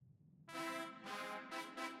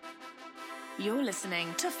You're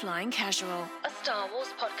listening to Flying Casual, a Star Wars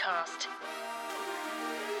podcast.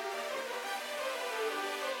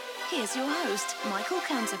 Here's your host, Michael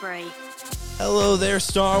Canterbury. Hello there,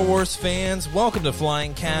 Star Wars fans. Welcome to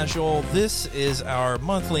Flying Casual. This is our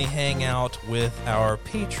monthly hangout with our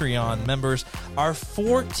Patreon members, our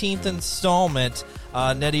 14th installment.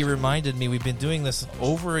 Nettie reminded me we've been doing this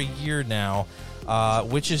over a year now,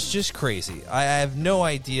 which is just crazy. I have no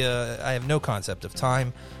idea. I have no concept of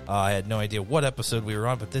time. I had no idea what episode we were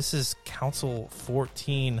on, but this is Council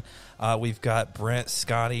 14. We've got Brent,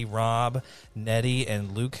 Scotty, Rob, Nettie,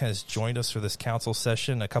 and Luke has joined us for this council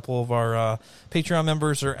session. A couple of our Patreon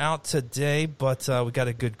members are out today, but we got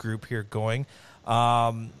a good group here going.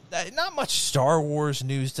 Not much Star Wars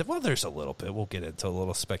news. Well, there's a little bit. We'll get into a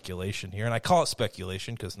little speculation here, and I call it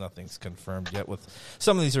speculation because nothing's confirmed yet with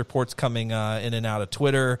some of these reports coming in and out of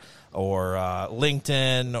Twitter or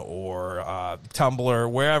LinkedIn or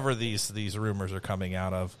Tumblr, wherever these rumors are coming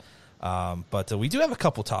out of. But we do have a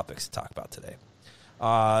couple topics to talk about today.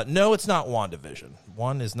 No, it's not WandaVision.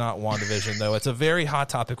 One is not WandaVision, though. It's a very hot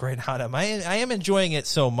topic right now. And I am enjoying it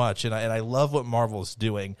so much, and I love what Marvel's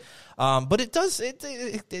doing. But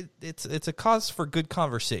it's a cause for good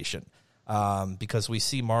conversation. Because we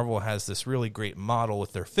see Marvel has this really great model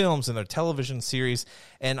with their films and their television series,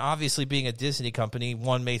 and obviously being a Disney company,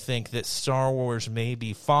 one may think that Star Wars may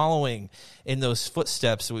be following in those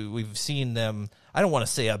footsteps. We've seen them, I don't want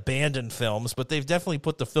to say abandon films, but they've definitely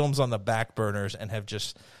put the films on the back burners and have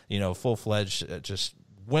just, full-fledged just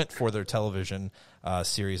went for their television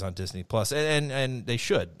series on Disney Plus, and they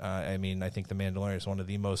should. I think The Mandalorian is one of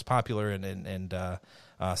the most popular and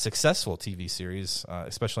successful TV series,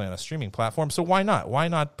 especially on a streaming platform. So why not? Why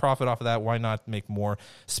not profit off of that? Why not make more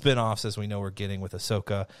spin-offs, as we know we're getting with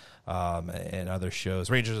Ahsoka and other shows,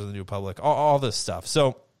 Rangers of the New Republic, all this stuff.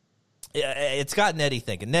 So yeah, it's got Nettie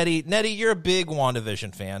thinking. Nettie, you're a big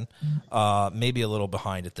WandaVision fan, maybe a little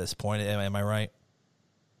behind at this point. Am I right?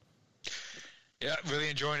 Yeah, really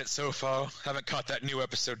enjoying it so far. Haven't caught that new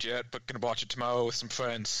episode yet, but gonna watch it tomorrow with some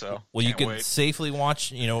friends. So, well, you can safely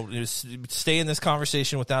watch. Stay in this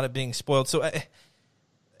conversation without it being spoiled. So,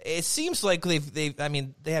 it seems like they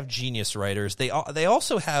have genius writers. They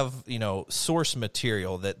also have source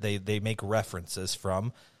material that they make references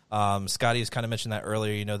from. Scotty has kind of mentioned that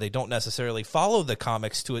earlier. They don't necessarily follow the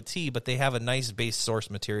comics to a T, but they have a nice base source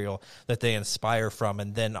material that they inspire from,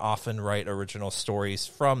 and then often write original stories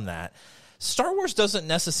from that. Star Wars doesn't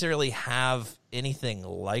necessarily have anything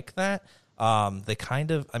like that.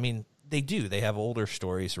 They do. They have older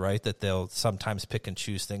stories, right, that they'll sometimes pick and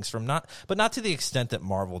choose things from, but not to the extent that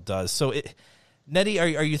Marvel does. So, Nettie,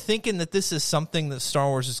 are you thinking that this is something that Star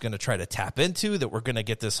Wars is going to try to tap into, that we're going to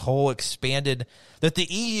get this whole expanded, that the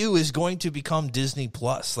EU is going to become Disney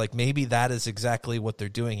Plus? Like, maybe that is exactly what they're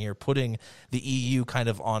doing here, putting the EU kind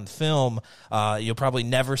of on film. You'll probably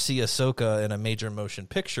never see Ahsoka in a major motion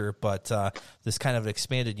picture, but this kind of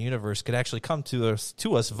expanded universe could actually come to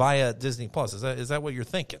us via Disney Plus. Is that what you're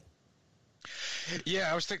thinking?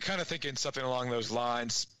 Yeah, I was kind of thinking something along those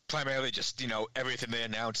lines. Primarily just, everything they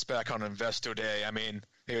announced back on Investor Day.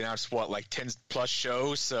 They announced, 10 plus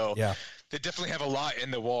shows? So yeah. They definitely have a lot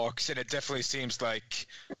in the works, and it definitely seems like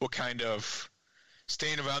we're kind of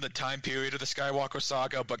staying around the time period of the Skywalker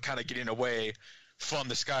saga, but kind of getting away from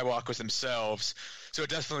the Skywalkers themselves. So it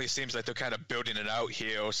definitely seems like they're kind of building it out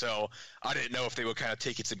here. So I didn't know if they were kind of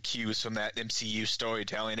taking some cues from that MCU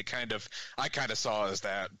storytelling. I kind of saw it as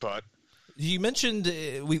that, but... You mentioned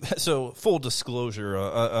so full disclosure,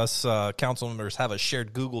 us council members have a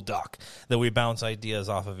shared Google Doc that we bounce ideas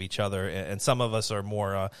off of each other, and some of us are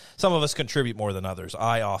more, some of us contribute more than others.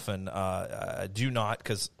 I often do not,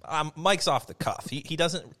 because Mike's off the cuff. He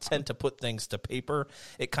doesn't tend to put things to paper.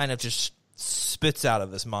 It kind of just spits out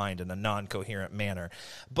of his mind in a non-coherent manner.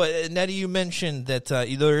 But Nettie, you mentioned that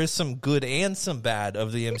there is some good and some bad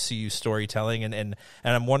of the MCU storytelling, and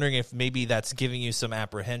I'm wondering if maybe that's giving you some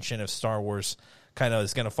apprehension if Star Wars kind of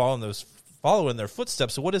is going to follow in their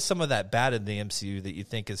footsteps. So what is some of that bad in the MCU that you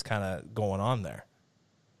think is kind of going on there?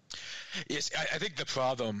 Yes, I think the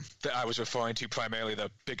problem that I was referring to, primarily the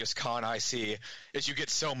biggest con I see, is you get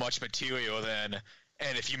so much material then,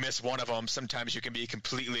 and if you miss one of them, sometimes you can be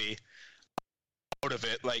completely out of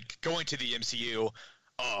it. Like, going to the MCU,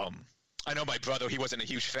 I know my brother, he wasn't a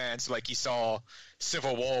huge fan, so he saw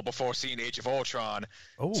Civil War before seeing Age of Ultron.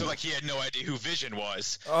 Oh. So he had no idea who Vision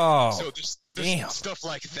was. Oh, so there's stuff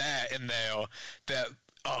like that in there that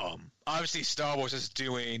obviously Star Wars is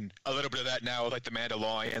doing a little bit of that now with The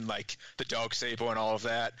Mandalorian, the Darksaber and all of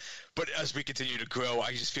that. But as we continue to grow,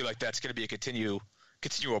 I just feel like that's going to be a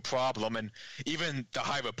continual problem. And even the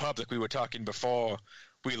High Republic, we were talking before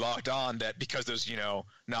we logged on, that because there's,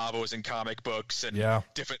 novels and comic books and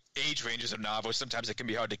different age ranges of novels, sometimes it can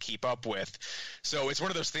be hard to keep up with. So it's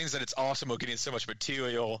one of those things that it's awesome we're getting so much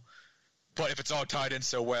material, but if it's all tied in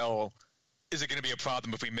so well, is it going to be a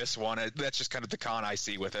problem if we miss one? That's just kind of the con I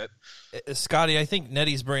see with it. Scotty, I think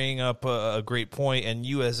Nettie's bringing up a great point, and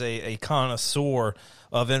you as a connoisseur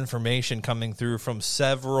of information coming through from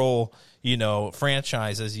several,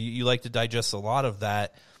 franchises, you like to digest a lot of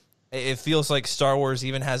that. It feels like Star Wars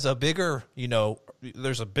even has a bigger,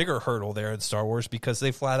 there's a bigger hurdle there in Star Wars, because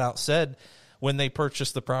they flat out said when they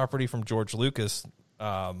purchased the property from George Lucas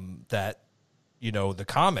that, the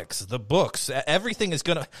comics, the books, everything is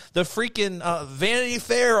going to, the freaking Vanity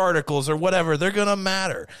Fair articles or whatever, they're going to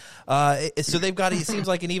matter. So they've got, it seems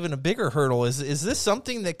like, an even a bigger hurdle. Is this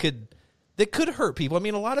something that could hurt people? I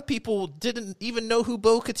mean, a lot of people didn't even know who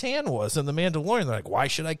Bo-Katan was in The Mandalorian. They're like, why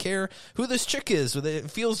should I care who this chick is? It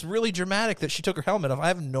feels really dramatic that she took her helmet off. I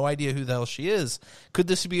have no idea who the hell she is. Could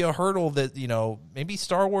this be a hurdle that, maybe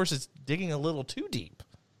Star Wars is digging a little too deep?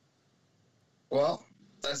 Well,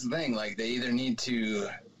 that's the thing. Like, they either need to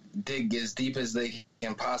dig as deep as they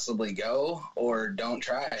can possibly go, or don't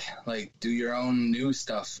try. Like, do your own new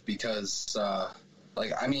stuff, because,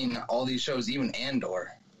 all these shows, even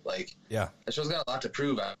Andor, that show's got a lot to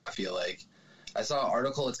prove, I feel like. I saw an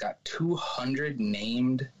article, it's got 200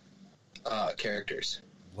 named characters.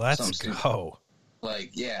 Let's go.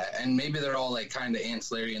 And maybe they're all, kind of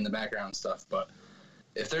ancillary in the background and stuff, but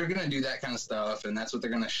if they're going to do that kind of stuff, and that's what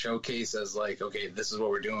they're going to showcase as, okay, this is what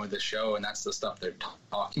we're doing with this show, and that's the stuff they're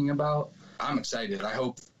talking about, I'm excited. I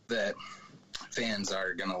hope that fans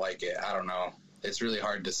are going to like it. I don't know. It's really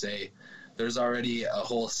hard to say. There's already a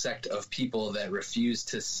whole sect of people that refuse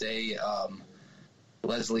to say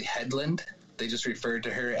Leslie Headland. They just referred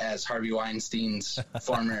to her as Harvey Weinstein's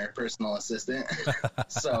former personal assistant.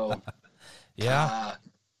 So,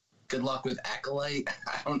 good luck with Acolyte.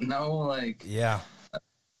 I don't know.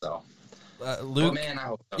 So, Luke, man, I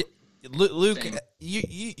hope so. Luke,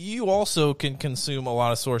 you also can consume a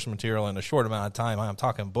lot of source material in a short amount of time. I'm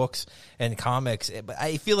talking books and comics, but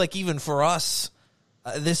I feel like even for us,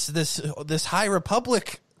 this High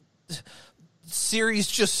Republic series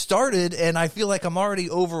just started, and I feel like I'm already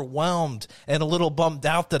overwhelmed and a little bummed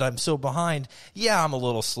out that I'm so behind. Yeah, I'm a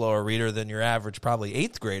little slower reader than your average, probably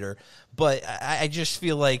 8th grader, but I just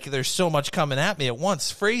feel like there's so much coming at me at once,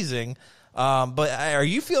 phrasing. But are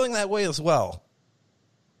you feeling that way as well?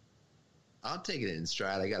 I'll take it in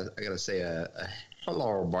stride. I gotta say a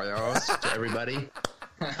hello, boys, to everybody.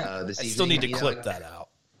 I still need to clip that out.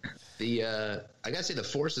 I gotta say the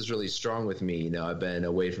force is really strong with me. I've been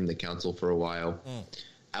away from the council for a while,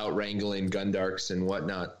 out wrangling Gundarks and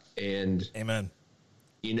whatnot. And amen.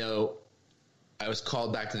 I was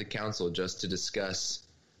called back to the council just to discuss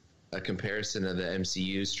a comparison of the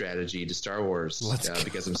MCU strategy to Star Wars,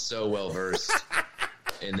 because I'm so well versed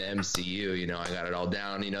in the MCU. I got it all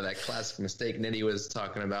down. That classic mistake Nitty was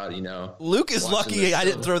talking about. Luke is lucky I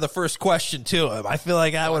didn't throw the first question to him. I feel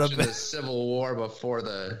like I would have been the Civil War before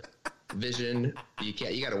the Vision. You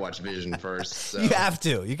got to watch Vision first. So. You have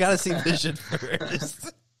to. You got to see Vision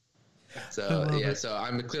first. So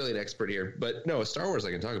I'm clearly an expert here. But no, Star Wars,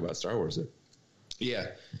 I can talk about Star Wars. Yeah.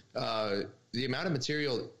 The amount of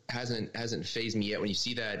material hasn't fazed me yet. When you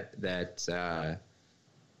see that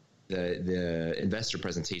the investor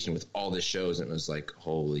presentation with all the shows, and it was like,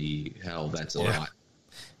 holy hell, that's a lot.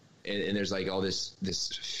 And there's all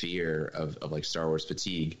this fear of Star Wars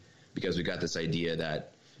fatigue, because we got this idea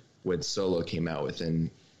that when Solo came out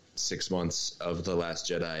within 6 months of The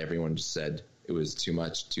Last Jedi, everyone just said it was too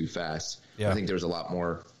much, too fast. I think there was a lot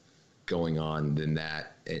more going on than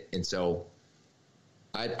that. And so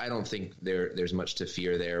I don't think there's much to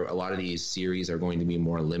fear there. A lot of these series are going to be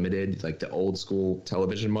more limited. Like the old school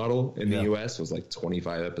television model in the U.S. was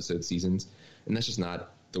 25 episode seasons, and that's just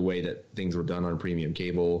not the way that things were done on premium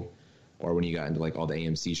cable, or when you got into all the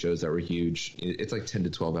AMC shows that were huge. It's 10 to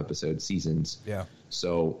 12 episode seasons. Yeah.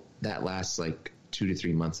 So that lasts 2 to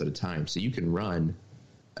 3 months at a time. So you can run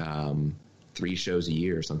 3 shows a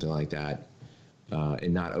year or something like that.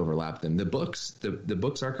 And not overlap them. The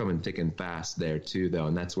books are coming thick and fast there too, though,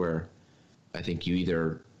 and that's where I think you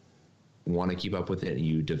either want to keep up with it and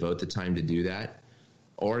you devote the time to do that,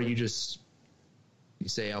 or you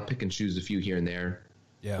say I'll pick and choose a few here and there,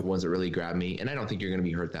 the ones that really grab me, and I don't think you're going to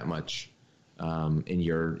be hurt that much in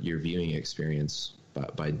your viewing experience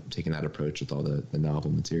by taking that approach with all the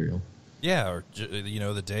novel material. Yeah, or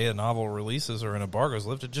the day a novel releases or an embargo is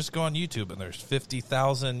lifted, just go on YouTube and there's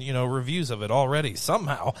 50,000 reviews of it already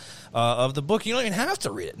somehow of the book. You don't even have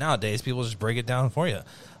to read it nowadays. People just break it down for you.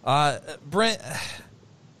 Brent,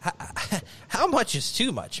 how much is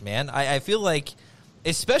too much, man? I feel like,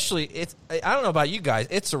 especially I don't know about you guys,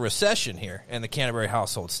 it's a recession here in the Canterbury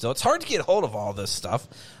household. Still, it's hard to get a hold of all this stuff,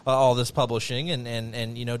 all this publishing,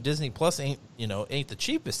 and Disney Plus ain't the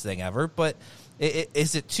cheapest thing ever, but.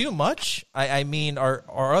 Is it too much? I mean,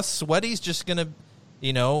 are us sweaties just going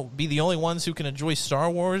to, be the only ones who can enjoy Star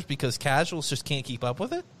Wars because casuals just can't keep up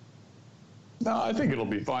with it? No, I think it'll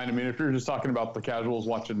be fine. I mean, if you're just talking about the casuals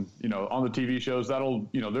watching, on the TV shows, that'll,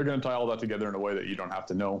 they're going to tie all that together in a way that you don't have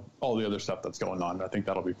to know all the other stuff that's going on. I think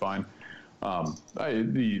that'll be fine.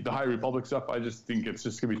 The High Republic stuff, I just think it's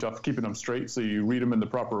just going to be tough keeping them straight so you read them in the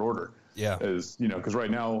proper order. Yeah. Because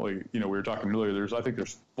right now, we were talking earlier, I think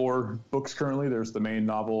there's 4 books currently. There's the main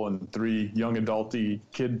novel and 3 young adult-y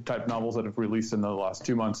kid-type novels that have released in the last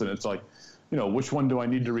 2 months. And it's like, which one do I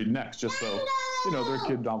need to read next? Just so, they're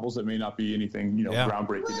kid novels that may not be anything,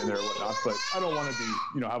 groundbreaking in there or whatnot. But I don't want to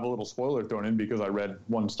be, have a little spoiler thrown in because I read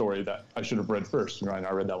one story that I should have read first, and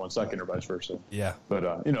I read that one second or vice versa. Yeah. But,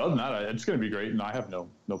 other than that, it's going to be great, and I have no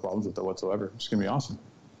problems with it whatsoever. It's going to be awesome.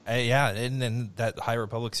 Yeah, and then that High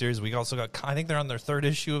Republic series, we also got, I think they're on their 3rd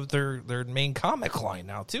issue of their main comic line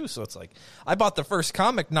now, too. So it's like, I bought the first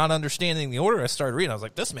comic not understanding the order. I started reading. I was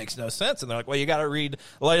like, this makes no sense. And they're like, well, you got to read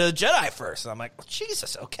Light of the Jedi first. And I'm like, well,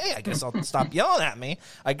 Jesus, okay, I guess I'll stop yelling at me.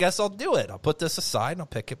 I guess I'll do it. I'll put this aside and I'll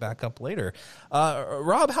pick it back up later.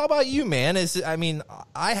 Rob, how about you, man?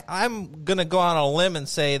 I'm going to go on a limb and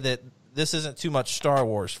say that this isn't too much Star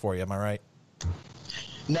Wars for you. Am I right?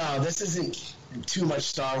 No, this isn't too much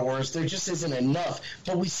Star Wars. There just isn't enough.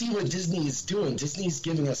 But we see what Disney is doing. Disney's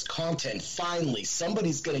giving us content. Finally,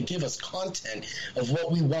 somebody's going to give us content of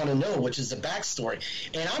what we want to know, which is the backstory.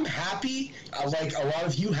 And I'm happy, like a lot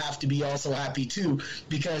of you have to be also happy too,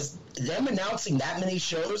 because them announcing that many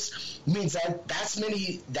shows means that's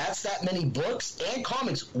that many books and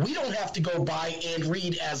comics we don't have to go buy and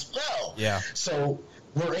read as well. Yeah. So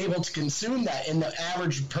we're able to consume that, and the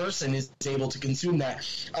average person is able to consume that.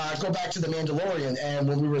 Go back to The Mandalorian, and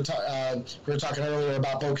when we were talking earlier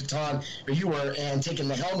about Bo-Katan, or you were, and taking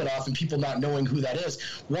the helmet off and people not knowing who that is.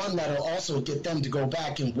 One, that'll also get them to go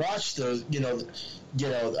back and watch the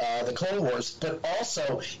Clone Wars, but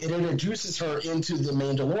also it introduces her into The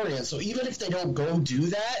Mandalorian. So even if they don't go do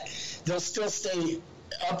that, they'll still stay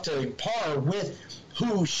up to par with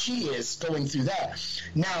who she is going through that.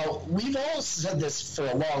 Now, we've all said this for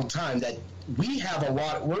a long time, that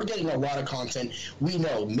we're getting a lot of content. We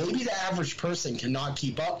know maybe the average person cannot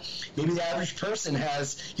keep up. Maybe the average person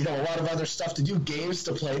has, a lot of other stuff to do, games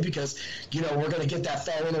to play, because, we're going to get that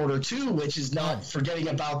Fallen Order 2, which is not forgetting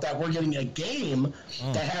about that. We're getting a game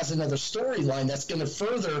that has another storyline that's going to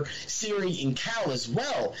further Ciri and Cal as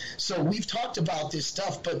well. So we've talked about this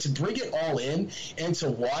stuff, but to bring it all in and to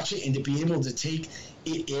watch it and to be able to take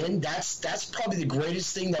it in, that's probably the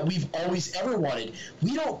greatest thing that we've always ever wanted.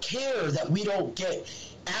 We don't care that we don't get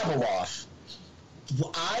Abeloth.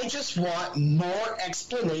 I just want more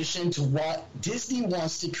explanation to what Disney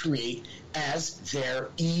wants to create as their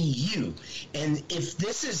EU. And if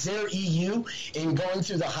this is their EU, and going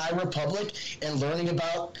through the High Republic and learning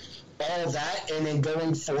about all of that, and then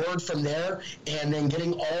going forward from there, and then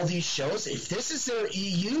getting all these shows, if this is their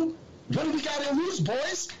EU, what do we got to lose,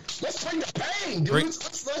 boys? Let's bring the pain,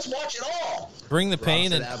 dudes. Let's watch it all. Bring the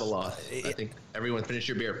pain and Abeloth. I think everyone finish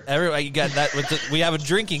your beer. Everybody, you got that. We have a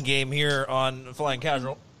drinking game here on Flying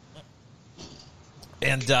Casual,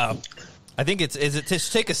 and I think is it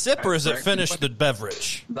to take a sip or is it finish the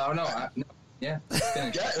beverage? No. Yeah.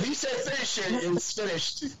 He said finish it, and it's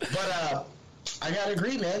finished. But I gotta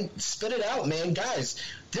agree, man. Spit it out, man, guys.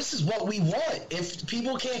 This is what we want. If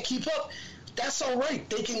people can't keep up, that's all right.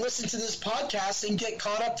 They can listen to this podcast and get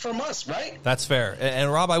caught up from us, right? That's fair.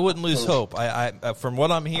 And Rob, I wouldn't lose hope. I from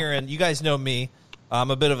what I'm hearing, you guys know me.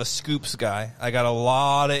 I'm a bit of a scoops guy. I got a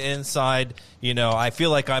lot of inside. I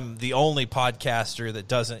feel like I'm the only podcaster that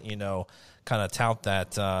doesn't, kind of tout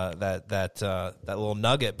that little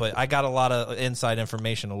nugget. But I got a lot of inside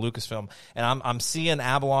information on Lucasfilm, and I'm seeing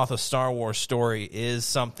Abeloth, a Star Wars story, is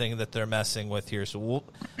something that they're messing with here. So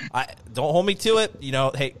don't hold me to it.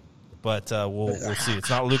 Hey. But we'll see. It's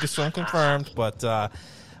not Lucasfilm confirmed, but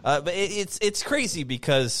it's crazy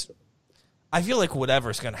because I feel like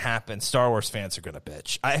whatever's going to happen, Star Wars fans are going to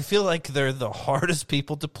bitch. I feel like they're the hardest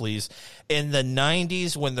people to please. In the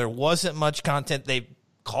 90s, when there wasn't much content, they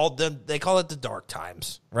they call it the dark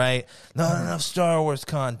times, right? Not enough Star Wars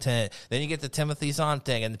content. Then you get the Timothy Zahn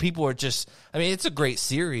thing, and people are just, I mean, it's a great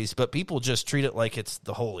series, but people just treat it like it's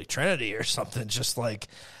the Holy Trinity or something. Just like,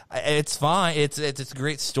 it's fine. It's a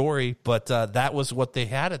great story, but that was what they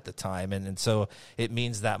had at the time, and so it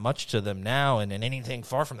means that much to them now. And anything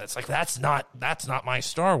far from that, it's like that's not my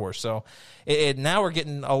Star Wars. So now we're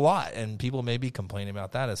getting a lot, and people may be complaining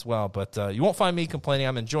about that as well. But you won't find me complaining.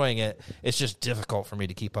 I'm enjoying it. It's just difficult for me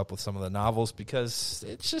to keep up with some of the novels because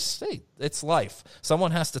it's just it's life.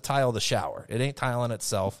 Someone has to tile the shower. It ain't tiling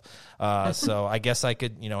itself. So I guess I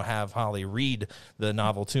could have Holly read the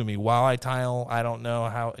novel to me while I tile. I don't know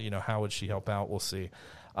how would she help out? We'll see.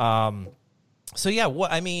 So yeah,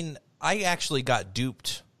 I actually got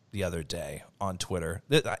duped the other day on Twitter.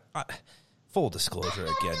 Full disclosure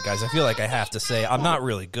again, guys, I feel like I have to say I'm not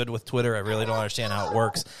really good with Twitter. I really don't understand how it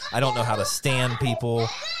works. I don't know how to stand people.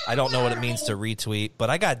 I don't know what it means to retweet, but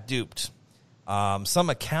I got duped. Some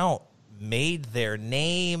account made their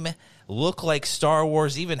name look like Star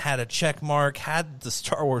Wars, even had a check mark, had the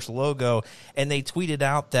Star Wars logo, and they tweeted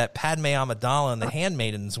out that Padme Amidala and the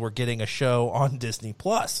Handmaidens were getting a show on Disney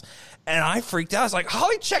Plus. And I freaked out. I was like,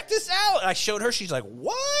 Holly, check this out. And I showed her. She's like,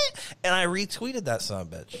 what? And I retweeted that son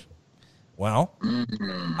of a bitch. Well,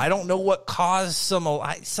 I don't know what caused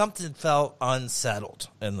something felt unsettled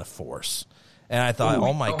in the Force. And I thought,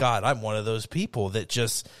 oh my God, I'm one of those people that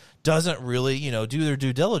just doesn't really, do their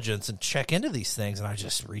due diligence and check into these things. And I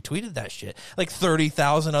just retweeted that shit. Like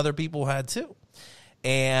 30,000 other people had too.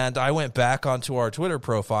 And I went back onto our Twitter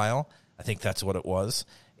profile. I think that's what it was.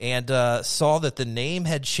 And saw that the name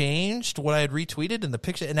had changed, what I had retweeted in the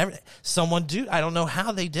picture. And I don't know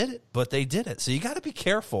how they did it, but they did it. So you got to be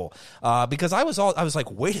careful because I was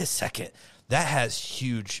like, wait a second. That has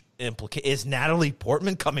huge implications. Is Natalie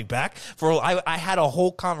Portman coming back? I had a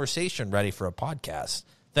whole conversation ready for a podcast.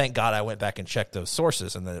 Thank God I went back and checked those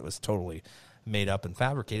sources, and then it was totally made up and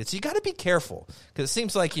fabricated. So you got to be careful because it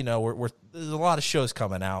seems like there's a lot of shows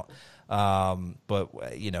coming out, but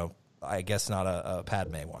I guess not a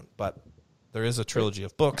Padme one. But there is a trilogy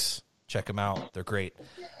of books. Check them out; they're great.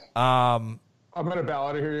 I'm going to bow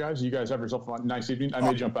out of here, guys. You guys have yourself a nice evening. I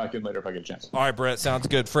may jump back in later if I get a chance. All right, Brett. Sounds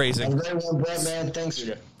good. Phrasing. Have a great one, Brett, man. Thanks.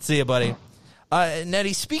 See you, buddy.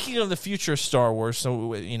 Nettie, speaking of the future of Star Wars, so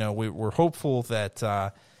we're hopeful that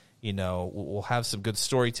we'll have some good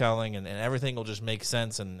storytelling and everything will just make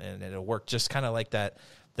sense and it'll work just kind of like that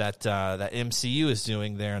MCU is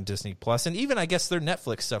doing there on Disney Plus, and even I guess their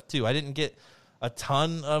Netflix stuff too. I didn't get a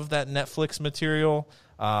ton of that Netflix material,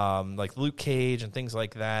 like Luke Cage and things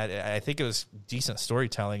like that. I think it was decent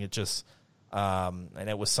storytelling. It just and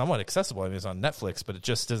it was somewhat accessible. I mean, it was on Netflix, but it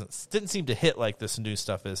just didn't seem to hit like this new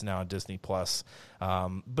stuff is now on Disney Plus.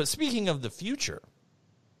 But speaking of the future,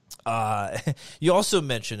 you also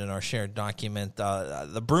mentioned in our shared document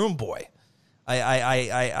the Broom Boy.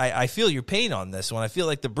 I feel your pain on this one. I feel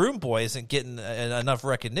like the Broom Boy isn't getting enough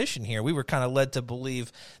recognition here. We were kind of led to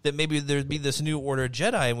believe that maybe there'd be this new Order of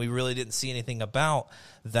Jedi, and we really didn't see anything about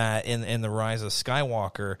that in the Rise of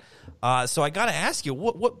Skywalker. So I got to ask you,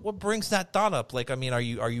 what brings that thought up? Like, I mean, are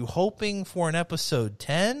you hoping for an episode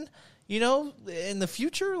 10? In the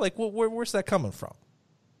future, like, where's that coming from?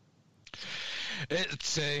 I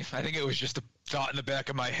think it was just a thought in the back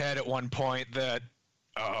of my head at one point that.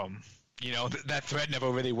 That thread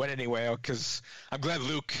never really went anywhere because I'm glad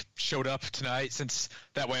Luke showed up tonight since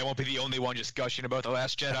that way I won't be the only one just gushing about The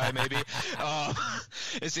Last Jedi maybe.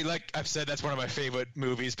 And see, like I've said, that's one of my favorite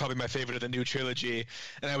movies, probably my favorite of the new trilogy,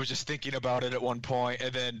 and I was just thinking about it at one point,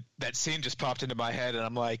 and then that scene just popped into my head, and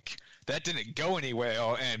I'm like, that didn't go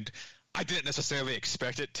anywhere, and I didn't necessarily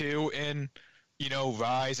expect it to in,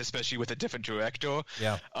 Rise, especially with a different director.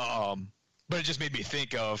 Yeah. But it just made me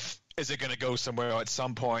think of, is it going to go somewhere at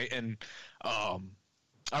some point? And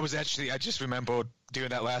I just remembered during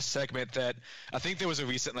that last segment that I think there was a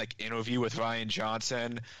recent interview with Rian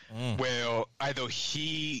Johnson where either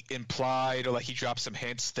he implied or he dropped some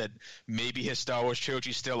hints that maybe his Star Wars trilogy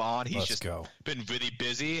is still on. He's been really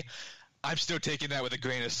busy. I'm still taking that with a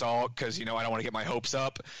grain of salt because, I don't want to get my hopes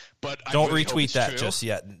up. But don't really retweet that just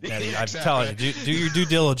yet, Nettie. Yeah, exactly. I'm telling you, do your due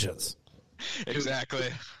diligence. Exactly.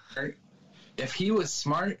 If he was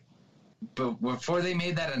smart, but before they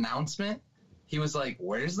made that announcement, he was like,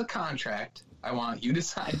 where's the contract? I want you to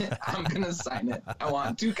sign it. I'm going to sign it. I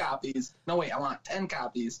want 2 copies. No, wait, I want 10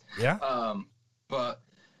 copies. Yeah. But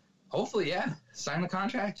hopefully, sign the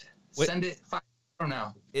contract. Send it 5 from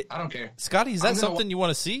now. I don't care. Scotty, is that something you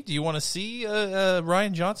want to see? Do you want to see a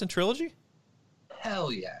Rian Johnson trilogy?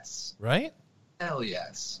 Hell yes. Right? Hell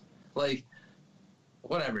yes.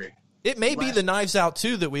 Whatever. It may be the Knives Out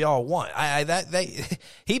 2 that we all want.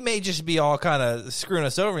 He may just be all kind of screwing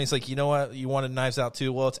us over. And he's like, you know what? You wanted Knives Out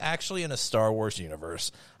 2? Well, it's actually in a Star Wars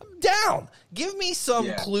universe. I'm down. Give me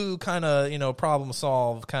some Clue kind of, problem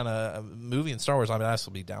solve kind of movie in Star Wars. I mean, I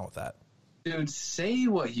still be down with that. Dude, say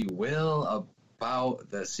what you will about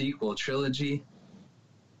the sequel trilogy.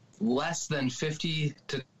 Less than 50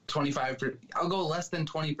 to 25. I'll go less than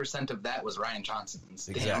 20% of that was Rian Johnson's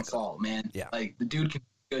damn fault, man. Yeah. Like, the dude can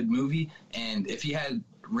good movie, and if he had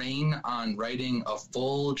reign on writing a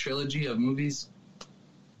full trilogy of movies,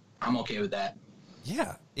 I'm okay with that.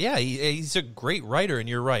 Yeah, he's a great writer, and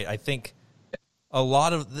you're right. I think a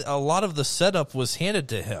lot of the setup was handed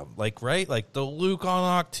to him, like the Luke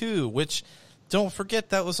on Ahch-To, which don't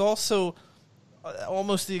forget that was also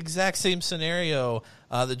almost the exact same scenario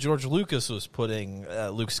that George Lucas was putting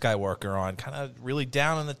Luke Skywalker on, kind of really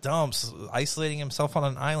down in the dumps, isolating himself on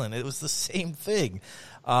an island. It was the same thing.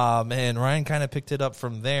 And Ryan kind of picked it up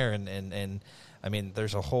from there, and I mean,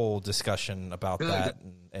 there's a whole discussion about that,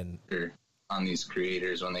 and on these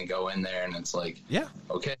creators when they go in there, and it's like,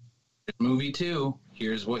 okay, movie 2,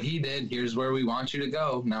 here's what he did, here's where we want you to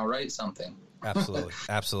go. Now write something. Absolutely.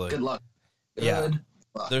 Good luck. Good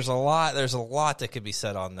luck. There's a lot that could be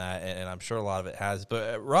said on that, and I'm sure a lot of it has.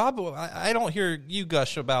 But Rob, I don't hear you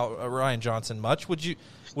gush about Rian Johnson much. Would you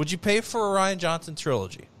pay for a Rian Johnson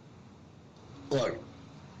trilogy? Look,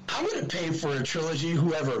 I'm going to pay for a trilogy,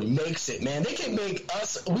 whoever makes it, man. They can make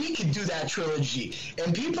us, we can do that trilogy.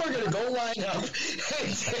 And people are going to go line up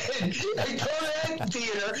and go to that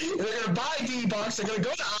theater, and they're going to buy a D-Box, they're going to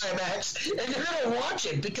go to IMAX, and they're going to watch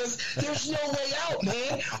it because there's no way out,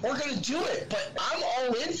 man. We're going to do it. But I'm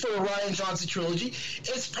all in for a Rian Johnson trilogy.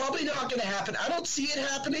 It's probably not going to happen. I don't see it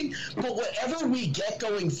happening, but whatever we get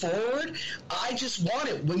going forward, I just want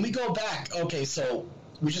it. When we go back, okay, so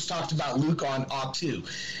we just talked about Luke on Ahch-To.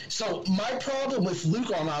 So my problem with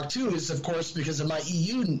Luke on Ahch-To is, of course, because of my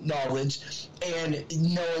EU knowledge and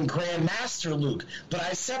knowing Grandmaster Luke. But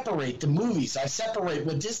I separate the movies. I separate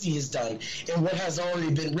what Disney has done and what has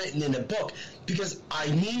already been written in a book because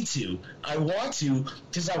I need to. I want to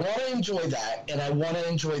because I want to enjoy that, and I want to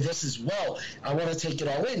enjoy this as well. I want to take it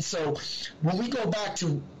all in. So when we go back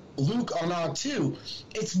to Luke on Ahch-To,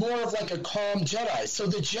 it's more of like a calm Jedi. So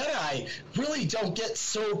the Jedi really don't get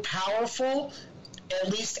so powerful, at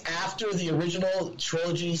least after the original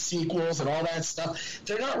trilogy sequels and all that stuff.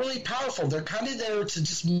 They're not really powerful. They're kind of there to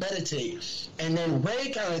just meditate. And then Rey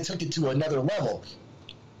kind of took it to another level.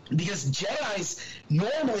 Because Jedis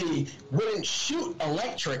normally wouldn't shoot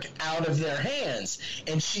electric out of their hands,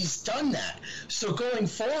 and she's done that. So going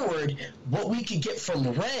forward, what we could get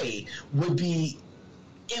from Rey would be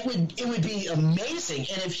it would be amazing.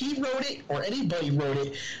 And if he wrote it or anybody wrote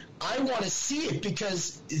it, I want to see it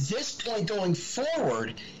because at this point going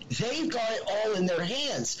forward, they've got it all in their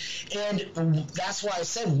hands. And that's why I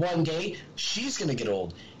said one day she's going to get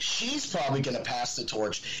old. She's probably going to pass the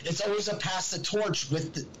torch. It's always a pass the torch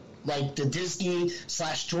with the Disney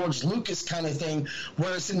 / George Lucas kind of thing,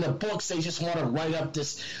 whereas in the books they just want to write up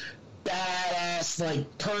this badass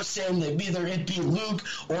person that either it be Luke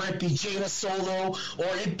or it be Jaina Solo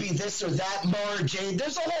or it be this or that Mara Jade.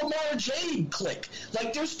 There's a whole Mara Jade clique.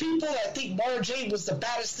 There's people that think Mara Jade was the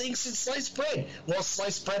baddest thing since sliced bread. Well,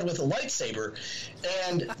 sliced bread with a lightsaber.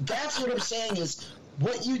 And that's what I'm saying is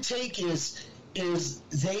what you take is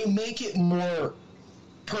they make it more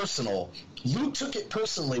personal. Luke took it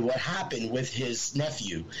personally what happened with his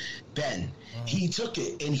nephew, Ben. He took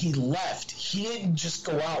it and he left. He didn't just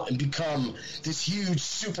go out and become this huge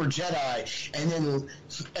super Jedi and then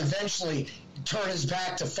eventually turn his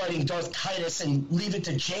back to fighting Darth Caedus and leave it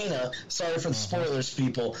to Jaina. Sorry for the spoilers,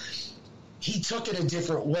 people. He took it a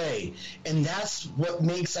different way. And that's what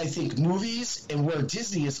makes, I think, movies and where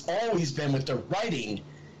Disney has always been with their writing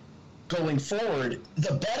going forward,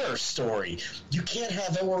 the better story. You can't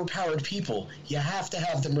have overpowered people. You have to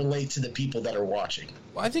have them relate to the people that are watching.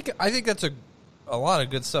 Well, I think that's a lot of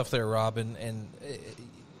good stuff there, Rob. And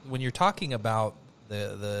when you're talking about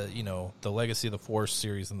the Legacy of the Force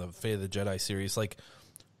series and the Fate of the Jedi series,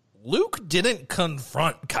 Luke didn't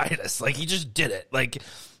confront Caedus. He just did it.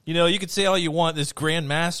 You could say all you want, this Grand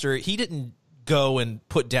Master, he didn't go and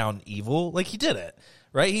put down evil. He did it.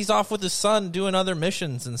 Right, he's off with his son doing other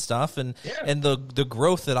missions and stuff, and the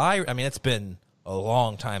growth that I mean, it's been a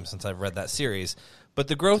long time since I've read that series, but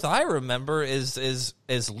the growth I remember is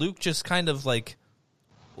Luke just kind of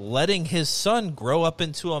letting his son grow up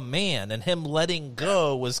into a man, and him letting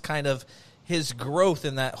go was kind of his growth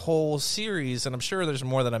in that whole series. And I'm sure there's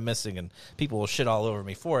more that I'm missing, and people will shit all over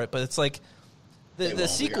me for it, but it's the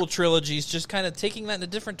sequel trilogy is just kind of taking that in a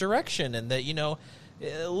different direction, and that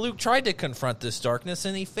Luke tried to confront this darkness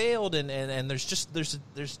and he failed, and there's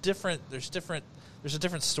a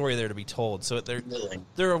different story there to be told. So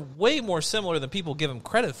they're way more similar than people give them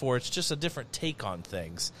credit for. It's just a different take on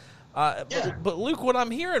things. But Luke, what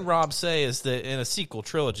I'm hearing Rob say is that in a sequel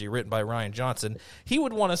trilogy written by Rian Johnson, he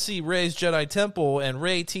would want to see Rey's Jedi Temple and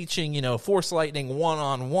Rey teaching, Force lightning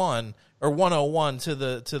 1-on-1 or 101 to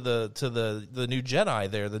the new Jedi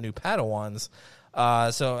there, the new Padawans.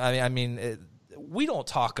 So I mean, we don't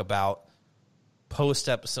talk about post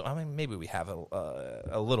episode. I mean, maybe we have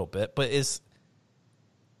a little bit, but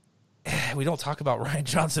we don't talk about Rian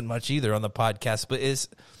Johnson much either on the podcast. But is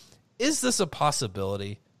this a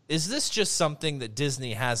possibility? Is this just something that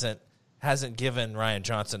Disney hasn't given Rian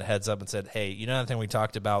Johnson a heads up and said, hey, that thing we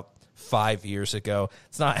talked about 5 years ago,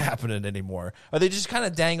 it's not happening anymore? Are they just kind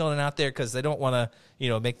of dangling it out there because they don't want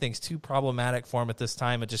to, make things too problematic for him at this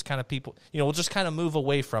time? And just kind of people, we'll just kind of move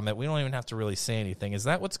away from it. We don't even have to really say anything. Is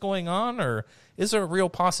that what's going on? Or is there a real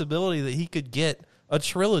possibility that he could get a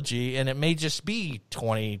trilogy and it may just be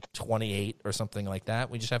 2028 or something like that?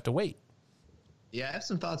 We just have to wait. Yeah, I have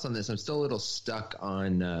some thoughts on this. I'm still a little stuck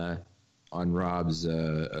on Rob's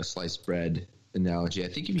sliced bread analogy. I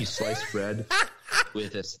think if you slice bread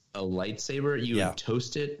with a lightsaber, you would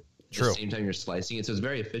toast it at the same time you're slicing it. So it's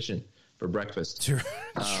very efficient for breakfast. True.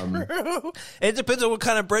 It depends on what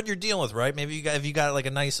kind of bread you're dealing with, right? Maybe if you got like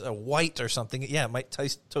a nice white or something, it might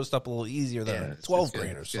toast up a little easier than a 12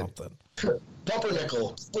 grain or something.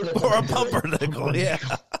 Pumpernickel. Or a pumpernickel, yeah.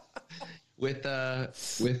 With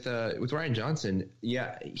Rian Johnson,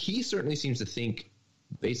 he certainly seems to think,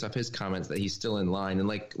 based off his comments, that he's still in line. And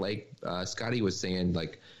like Scotty was saying,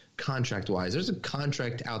 like contract wise, there's a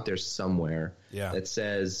contract out there somewhere that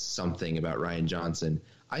says something about Rian Johnson.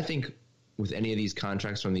 I think with any of these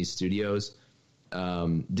contracts from these studios,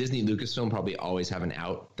 Disney Lucasfilm probably always have an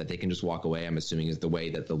out that they can just walk away. I'm assuming is the way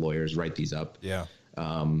that the lawyers write these up. Yeah.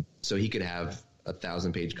 So he could have a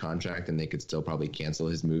 1,000-page contract and they could still probably cancel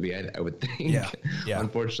his movie, I would think,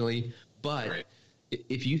 unfortunately. But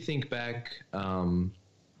if you think back,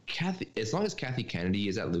 as long as Kathy Kennedy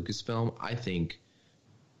is at Lucasfilm, I think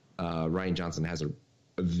Rian Johnson has a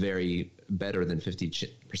very better than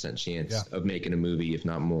 50% chance of making a movie, if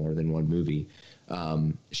not more than one movie.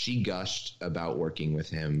 She gushed about working with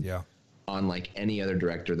him unlike any other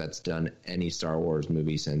director that's done any Star Wars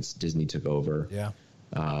movie since Disney took over.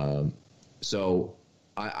 So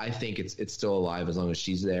I think it's still alive as long as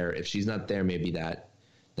she's there. If she's not there, maybe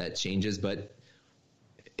that changes. But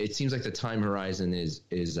it seems like the time horizon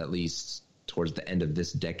is at least towards the end of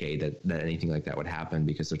this decade that anything like that would happen,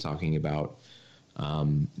 because they're talking about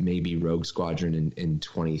maybe Rogue Squadron in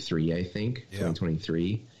 23, I think,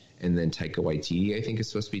 2023. And then Taika Waititi, I think, is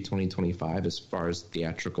supposed to be 2025 as far as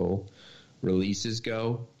theatrical releases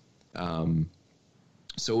go.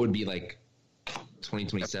 So it would be like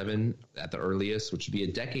 2027 at the earliest, which would be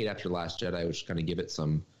a decade after Last Jedi, which kind of give it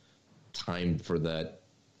some time for the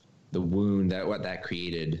wound what that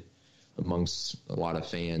created amongst a lot of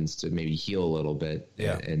fans to maybe heal a little bit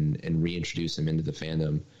and reintroduce him into the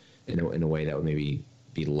fandom in a way that would maybe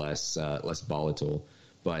be less volatile.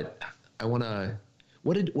 But I want to.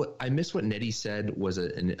 I missed what Nettie said was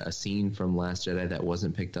a scene from Last Jedi that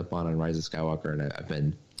wasn't picked up on Rise of Skywalker, and I've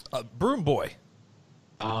been Broom Boy.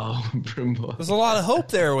 Oh, Broom Boy. There's a lot of hope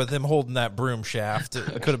there with him holding that broom shaft.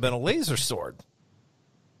 It could have been a laser sword.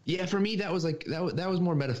 Yeah, for me that was like that was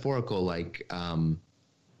more metaphorical. Like, not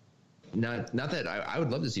that I would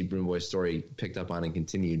love to see Broom Boy's story picked up on and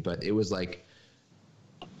continued, but it was like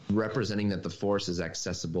representing that the Force is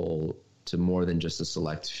accessible to more than just a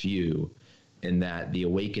select few. And that the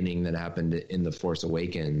awakening that happened in The Force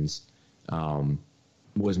Awakens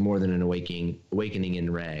was more than an awakening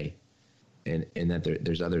in Rey, and that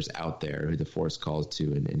there's others out there who the Force calls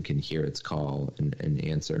to and can hear its call and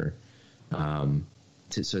answer.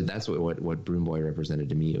 So that's what Broom Boy represented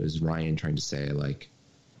to me. It was Rian trying to say, like,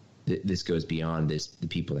 this goes beyond the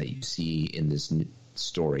people that you see in this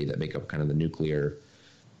story that make up kind of the nuclear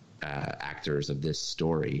actors of this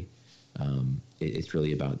story. It's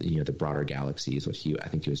really about the broader galaxy is what I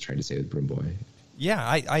think he was trying to say with Broom Boy. Yeah,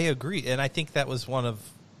 I agree, and I think that was one of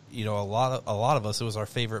a lot of us. It was our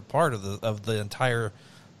favorite part of the entire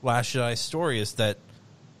Last Jedi story is that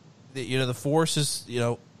the Force is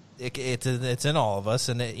it's in all of us,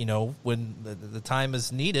 and when the time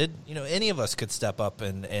is needed, any of us could step up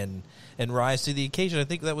and rise to the occasion. I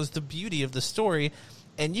think that was the beauty of the story,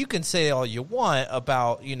 and you can say all you want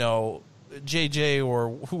about JJ or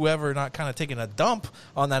whoever not kind of taking a dump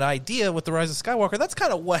on that idea with the Rise of Skywalker. That's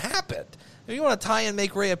kind of what happened. If you want to tie and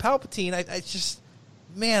make Rey a Palpatine,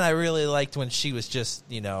 I really liked when she was just,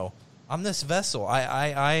 I'm this vessel. I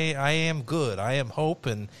am good. I am hope,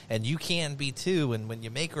 and you can be too. And when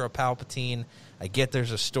you make her a Palpatine, I get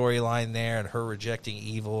there's a storyline there, and her rejecting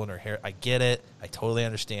evil and her hair. I get it. I totally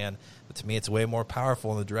understand. But to me, it's way more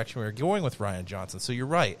powerful in the direction we were going with Rian Johnson. So you're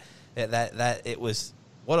right. That it was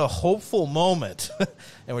what a hopeful moment,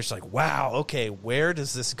 and we're just like, wow, okay, where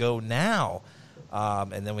does this go now?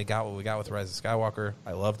 And then we got what we got with Rise of Skywalker.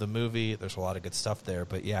 I love the movie. There's a lot of good stuff there.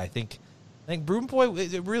 But yeah, I think Broom Boy,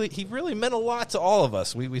 he really meant a lot to all of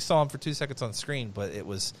us. We saw him for 2 seconds on screen, but it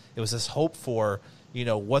was this hope for, you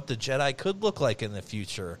know, what the Jedi could look like in the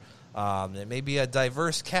future. It may be a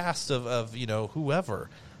diverse cast of you know, whoever,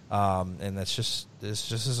 and this just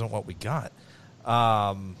isn't what we got.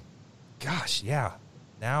 Gosh, yeah.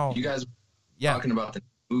 Now you guys were talking about the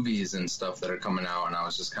movies and stuff that are coming out, and I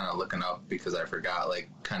was just kind of looking up because I forgot like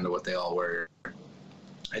kind of what they all were.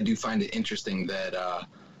 I do find it interesting that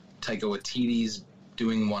Taika Waititi's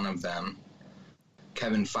doing one of them,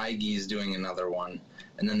 Kevin Feige is doing another one,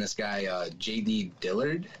 and then this guy J.D.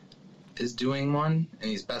 Dillard is doing one,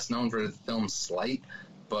 and he's best known for the film Slight,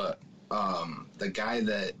 but the guy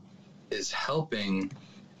that is helping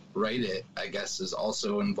write it, I guess, is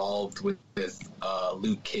also involved with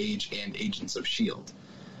Luke Cage and Agents of S.H.I.E.L.D.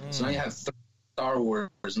 So now you have Star Wars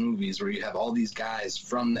movies where you have all these guys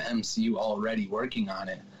from the MCU already working on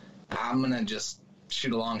it. I'm going to just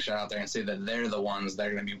shoot a long shot out there and say that they're the ones that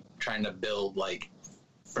are going to be trying to build like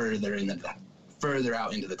further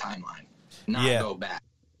out into the timeline, not go back.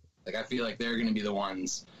 Like I feel like they're going to be the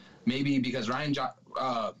ones, maybe because Rian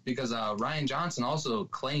Johnson also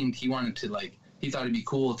claimed he wanted to he thought it'd be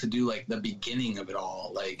cool to do like the beginning of it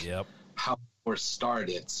all, like how it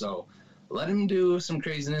started. So let him do some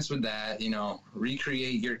craziness with that, you know,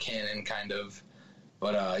 recreate your canon kind of.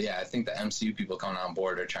 But I think the MCU people coming on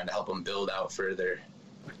board are trying to help them build out further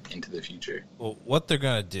into the future. Well, what they're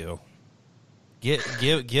gonna do? Give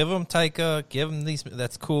them Taika, give them these.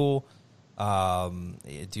 That's cool. Do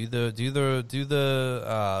the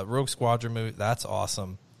Rogue Squadron movie. That's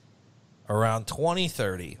awesome. Around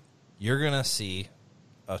 2030, you're gonna see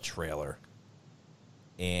a trailer,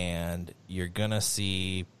 and you're gonna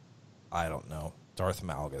see, I don't know, Darth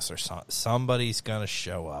Malgus or somebody's gonna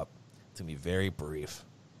show up. It's going to be very brief,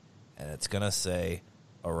 and it's going to say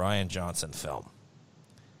a Rian Johnson film.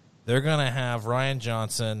 They're going to have Rian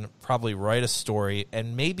Johnson probably write a story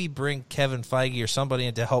and maybe bring Kevin Feige or somebody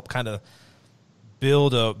in to help kind of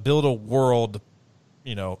build a world,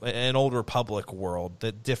 you know, an Old Republic world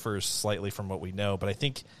that differs slightly from what we know. But I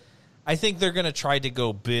think they're going to try to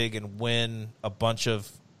go big and win a bunch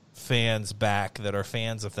of fans back that are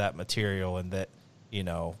fans of that material and that, you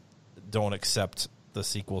know, don't accept the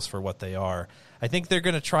sequels for what they are. I think they're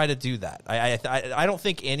going to try to do that. I don't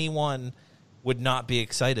think anyone would not be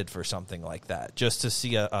excited for something like that, just to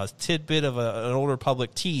see a tidbit of an Old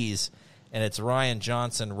Republic tease, and it's Rian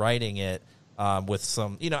Johnson writing it with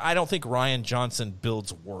some, you know, I don't think Rian Johnson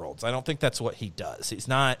builds worlds. I don't think that's what he does. He's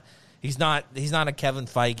not a Kevin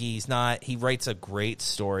Feige. He writes a great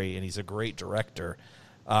story, and he's a great director.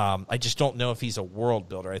 I just don't know if he's a world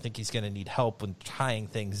builder. I think he's going to need help when tying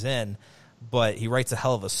things in, but he writes a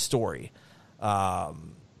hell of a story.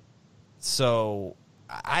 So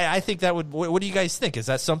I think that would. What do you guys think? Is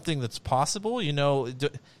that something that's possible? You know,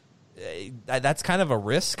 that's kind of a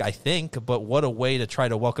risk, I think. But what a way to try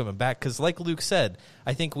to welcome him back. Because, like Luke said,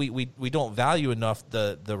 I think we don't value enough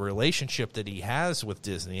the relationship that he has with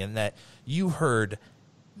Disney, and that you heard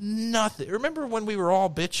nothing. Remember when we were all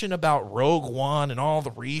bitching about Rogue One and all the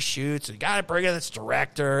reshoots? You got to bring in this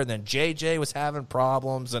director, and then JJ was having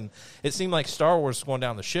problems, and it seemed like Star Wars was going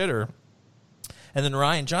down the shitter. And then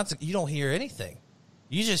Rian Johnson, you don't hear anything.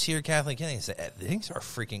 You just hear Kathleen Kennedy say, "Things are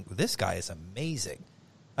freaking. This guy is amazing."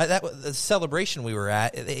 The celebration we were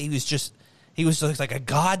at, he was just like a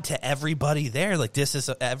god to everybody there. Like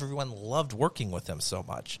everyone loved working with him so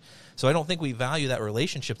much. So I don't think we value that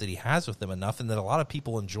relationship that he has with them enough, and that a lot of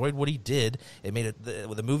people enjoyed what he did. It made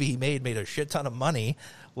the movie he made a shit ton of money.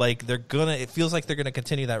 Like it feels like they're gonna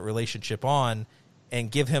continue that relationship on and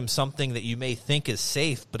give him something that you may think is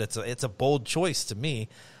safe, but it's a bold choice to me.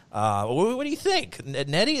 What do you think,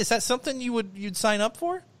 Nettie? Is that something you'd sign up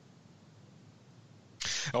for?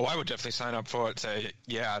 Oh, I would definitely sign up for it. Say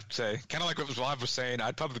kind of like what Vlad was saying.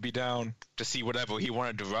 I'd probably be down to see whatever he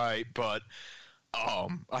wanted to write, but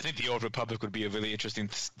I think the Old Republic would be a really interesting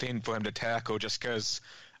thing for him to tackle, just because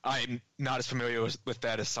I'm not as familiar with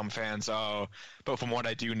that as some fans are. But from what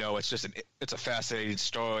I do know, it's a fascinating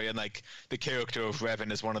story, and like the character of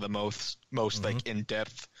Revan is one of the most like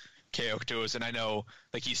in-depth characters, and I know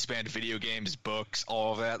like he spanned video games, books,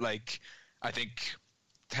 all of that. Like I think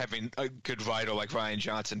having a good writer like Rian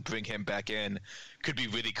Johnson bring him back in could be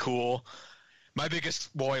really cool. My biggest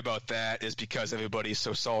worry about that is because everybody's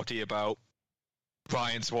so salty about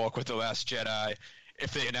Rian's work with The Last Jedi.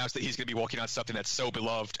 If they announce that he's going to be working on something that's so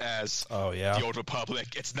beloved as The Old Republic,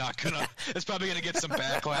 it's probably going to get some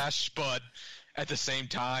backlash, but at the same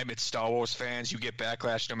time, it's Star Wars fans. You get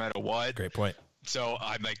backlash no matter what. Great point. So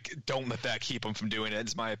I'm like, don't let that keep him from doing it,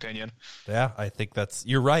 is my opinion. Yeah, I think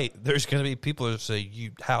you're right. There's going to be people who say,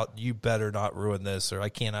 you better not ruin this, or I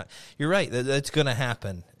cannot. You're right. That's going to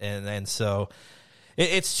happen. And so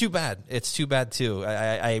it's too bad. It's too bad too.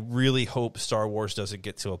 I really hope Star Wars doesn't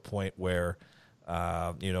get to a point where,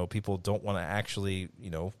 people don't want to actually,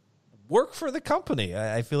 work for the company.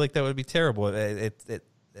 I feel like that would be terrible.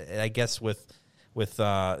 I guess with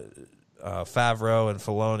Favreau and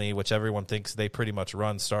Filoni, which everyone thinks they pretty much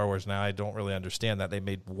run Star Wars now. I don't really understand that. They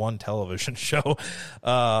made one television show.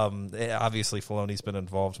 Obviously, Filoni's been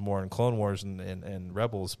involved more in Clone Wars and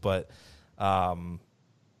Rebels, but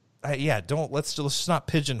let's just not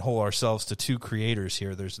pigeonhole ourselves to two creators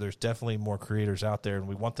here. There's definitely more creators out there, and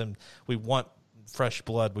we want fresh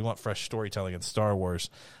blood. We want fresh storytelling in Star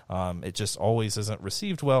Wars. It just always isn't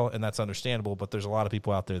received well, and that's understandable, but there's a lot of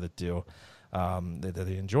people out there that do. That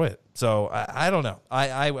they enjoy it. So I don't know.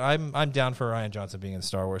 I'm down for Rian Johnson being in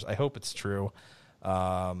Star Wars. I hope it's true.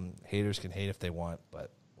 Haters can hate if they want,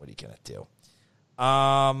 but what are you gonna do?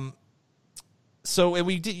 So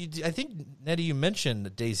I think Nettie, you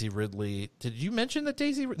mentioned Daisy Ridley. Did you mention that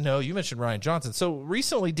No, you mentioned Rian Johnson. So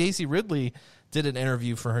recently, Daisy Ridley did an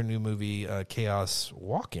interview for her new movie Chaos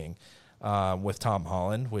Walking with Tom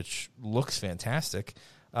Holland, which looks fantastic.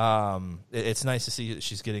 It's nice to see that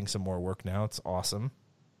she's getting some more work now. It's awesome.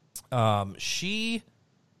 She,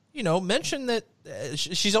 mentioned that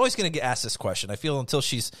she's always going to get asked this question. I feel until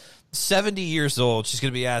she's 70 years old, she's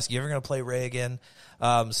going to be asked, "You ever going to play Rey again?"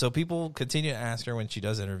 So people continue to ask her when she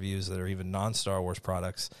does interviews that are even non-Star Wars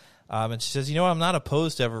products. And she says, I'm not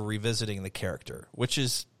opposed to ever revisiting the character, which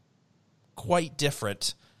is quite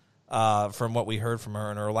different, from what we heard from her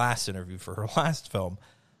in her last interview for her last film.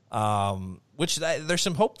 There's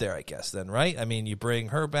some hope there, I guess, then, right? I mean, you bring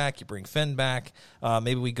her back, you bring Finn back.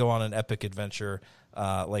 Maybe we go on an epic adventure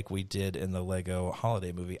like we did in the Lego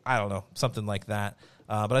holiday movie. I don't know, something like that.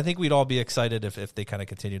 But I think we'd all be excited if they kind of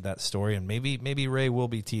continued that story. And maybe Rey will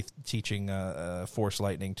be teaching Force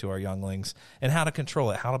lightning to our younglings and how to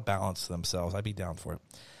control it, how to balance themselves. I'd be down for it.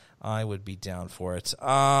 I would be down for it.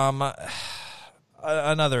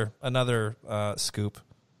 Another scoop.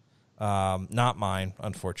 Not mine,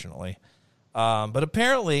 unfortunately. But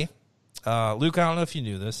apparently, Luke, I don't know if you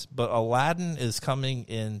knew this, but Aladdin is coming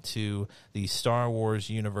into the Star Wars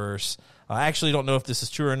universe. I actually don't know if this is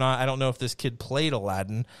true or not. I don't know if this kid played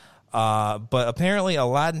Aladdin. But apparently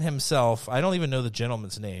Aladdin himself, I don't even know the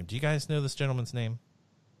gentleman's name. Do you guys know this gentleman's name?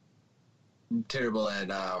 I'm terrible at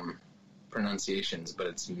pronunciations, but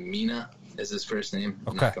it's Mina is his first name.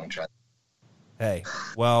 I'm Okay. not going to try. Hey,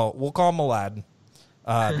 well, we'll call him Aladdin.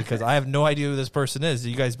 Because I have no idea who this person is.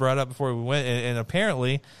 You guys brought it up before we went, and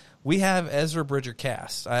apparently we have Ezra Bridger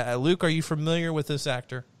cast. Luke, are you familiar with this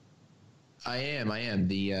actor? I am.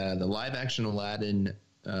 The live action Aladdin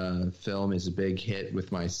film is a big hit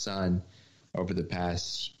with my son over the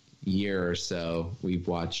past year or so. We've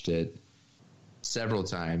watched it several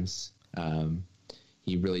times.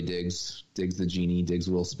 He really digs the genie, digs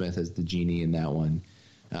Will Smith as the genie in that one.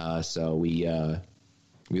 So we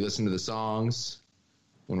listen to the songs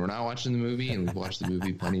when we're not watching the movie, and we've watched the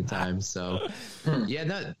movie plenty of times. So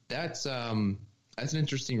yeah, that's an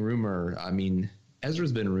interesting rumor. I mean,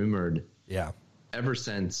 Ezra's been rumored ever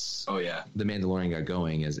since The Mandalorian got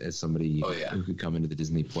going as somebody who could come into the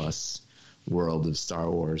Disney Plus world of Star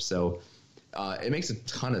Wars. So it makes a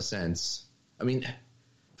ton of sense. I mean,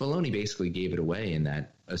 Filoni basically gave it away in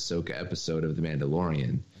that Ahsoka episode of The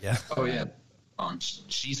Mandalorian. Yeah. Oh, yeah.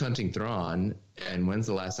 She's hunting Thrawn, and when's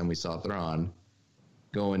the last time we saw Thrawn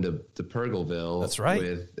going to Purgleville? That's right.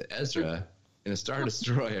 With Ezra in a Star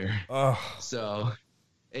Destroyer. So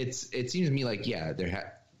it seems to me like,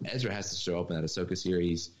 Ezra has to show up in that Ahsoka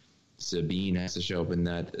series. Sabine has to show up in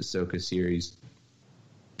that Ahsoka series.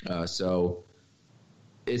 So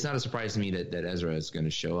it's not a surprise to me that Ezra is going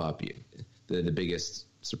to show up. The biggest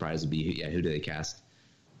surprise would be, who do they cast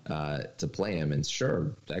to play him? And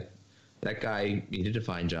sure, that guy, he did a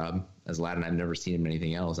fine job as Aladdin. I've never seen him in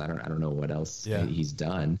anything else. I don't know what else he's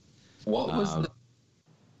done. What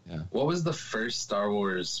was the first Star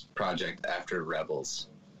Wars project after Rebels?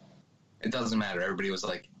 It doesn't matter. Everybody was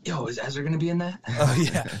like, "Yo, is Ezra going to be in that?" Oh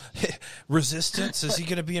yeah, Resistance. Is he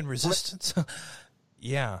going to be in Resistance?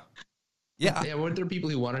 Yeah. Yeah. Yeah, weren't there people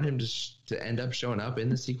who wanted him to end up showing up in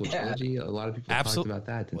the sequel trilogy? A lot of people talked about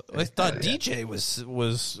that. I thought DJ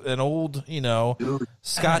was an old,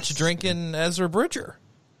 Scotch drinking Ezra Bridger.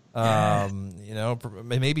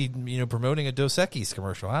 Maybe promoting a Dos Equis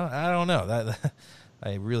commercial. I don't know. That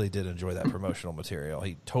I really did enjoy that promotional material.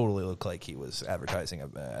 He totally looked like he was advertising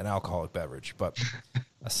an alcoholic beverage. But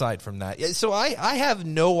aside from that, so I have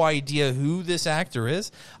no idea who this actor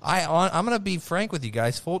is. I'm going to be frank with you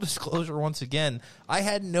guys. Full disclosure once again, I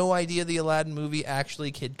had no idea the Aladdin movie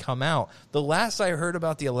actually could come out. The last I heard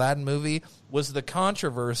about the Aladdin movie was the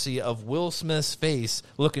controversy of Will Smith's face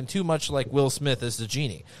looking too much like Will Smith as the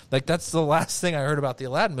genie. Like, that's the last thing I heard about the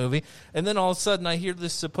Aladdin movie. And then all of a sudden I hear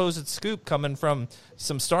this supposed scoop coming from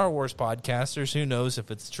some Star Wars podcasters. Who knows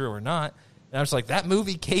if it's true or not. And I was like, that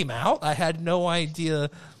movie came out? I had no idea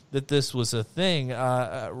that this was a thing.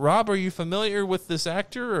 Rob, are you familiar with this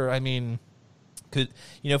actor? Or, I mean,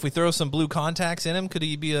 if we throw some blue contacts in him, could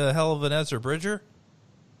he be a hell of an Ezra Bridger?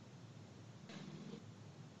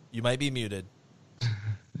 You might be muted.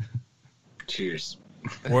 Cheers.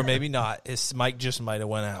 Or maybe not. His mic just might have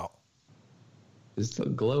went out. It's still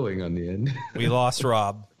glowing on the end. We lost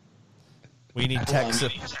Rob. We need text.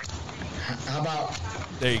 How about...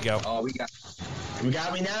 There you go. Oh, we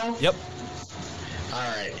got me now? Yep.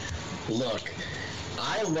 All right. Look,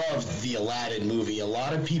 I loved the Aladdin movie. A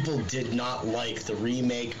lot of people did not like the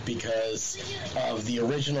remake because of the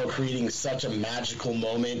original creating such a magical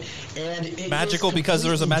moment. And magical because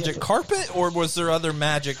there was a magic carpet, or was there other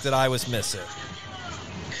magic that I was missing?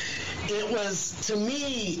 It was, to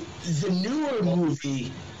me, the newer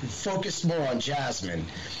movie focused more on Jasmine,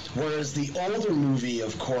 whereas the older movie,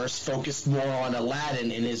 of course, focused more on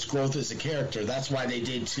Aladdin and his growth as a character. That's why they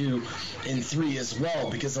did 2 and 3 as well,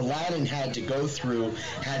 because Aladdin had to go through,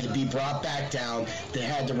 had to be brought back down, they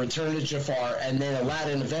had to return to Jafar, and then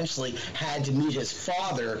Aladdin eventually had to meet his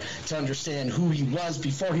father to understand who he was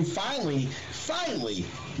before he finally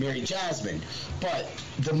married Jasmine. But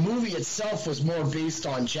the movie itself was more based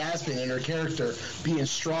on Jasmine and her character being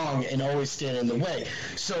strong and always standing in the way.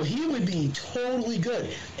 So he would be totally good.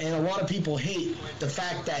 And a lot of people hate the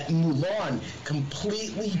fact that Mulan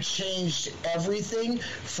completely changed everything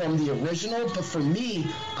from the original. But for me,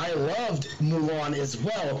 I loved Mulan as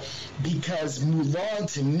well, because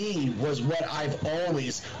Mulan to me was what I've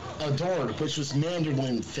always adored, which was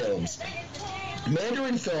Mandarin films.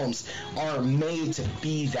 Mandarin films are made to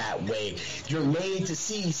be that way. You're made to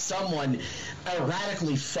see someone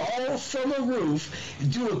erratically fall from a roof,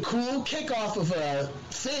 do a cool kickoff of a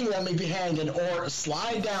thing that may be hanging, or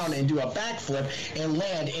slide down and do a backflip and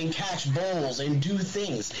land and catch bowls and do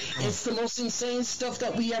things. It's the most insane stuff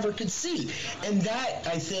that we ever could see. And that,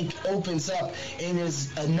 I think, opens up and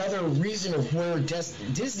is another reason of where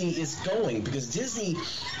Disney is going, because Disney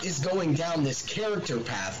is going down this character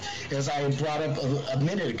path, as I brought up a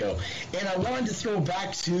minute ago. And I wanted to throw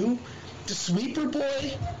back to the Sweeper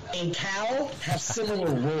Boy and Cal have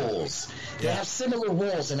similar roles. They have similar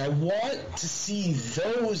roles, and I want to see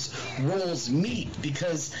those roles meet,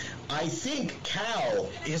 because I think Cal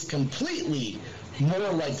is completely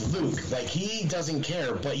more like Luke. Like, he doesn't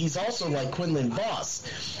care, but he's also like Quinlan Voss,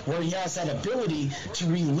 where he has that ability to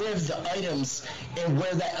relive the items and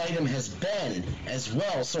where that item has been as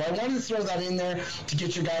well. So I wanted to throw that in there to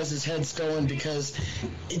get your guys' heads going, because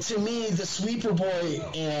to me, the Sweeper Boy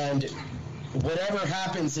and whatever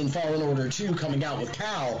happens in Fallen Order 2 coming out with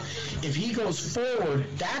Cal, if he goes forward,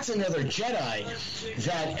 that's another Jedi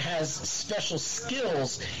that has special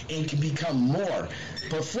skills and can become more.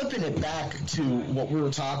 But flipping it back to what we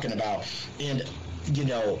were talking about, and,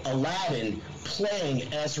 Aladdin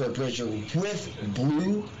playing Ezra Bridger with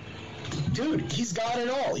Blue, dude, he's got it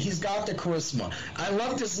all. He's got the charisma. I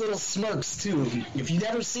loved his little smirks, too. If you've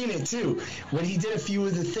never seen it, too, when he did a few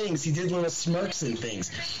of the things, he did little smirks and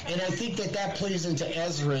things. And I think that plays into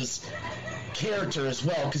Ezra's character as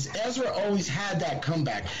well, because Ezra always had that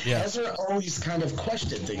comeback. Yeah. Ezra always kind of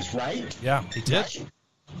questioned things, right? Yeah, he did.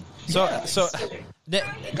 Right? So,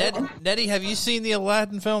 Nettie, have you seen the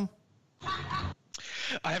Aladdin film?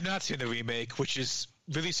 I have not seen the remake, which is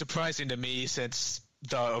really surprising to me, since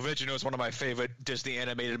the original is one of my favorite Disney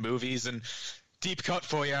animated movies, and deep cut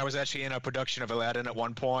for you, I was actually in a production of Aladdin at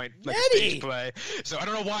one point, like a stage play. So I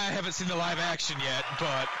don't know why I haven't seen the live action yet,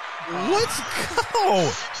 but let's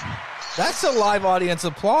go. That's a live audience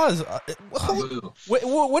applause.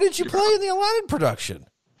 What did you play in the Aladdin production?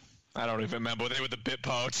 I don't even remember. They were the bit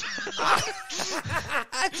parts.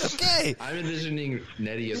 That's okay. I'm envisioning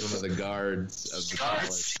Nettie as one of the guards of the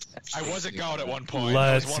palace. I was a guard at one point.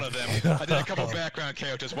 I was one of them. I did a couple background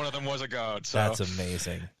characters. One of them was a guard. So. That's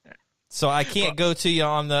amazing. So I can't go to you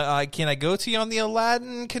on the. Can I go to you on the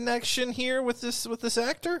Aladdin connection here with this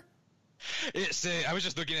actor? I was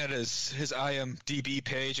just looking at his IMDb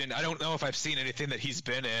page, and I don't know if I've seen anything that he's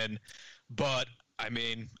been in, but I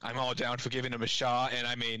mean, I'm all down for giving him a shot. And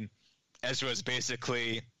I mean, Ezra's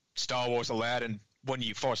basically Star Wars Aladdin when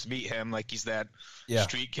you first meet him, like he's that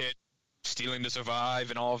street kid stealing to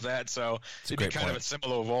survive and all of that. So it'd be kind of a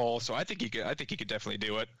similar role. So I think he could definitely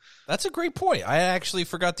do it. That's a great point. I actually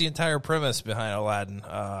forgot the entire premise behind Aladdin.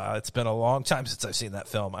 It's been a long time since I've seen that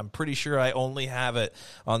film. I'm pretty sure I only have it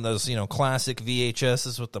on those, classic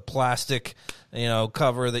VHSs with the plastic,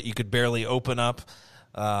 cover that you could barely open up.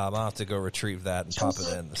 I'll have to go retrieve that and pop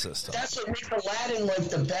it in the system. That's what makes Aladdin like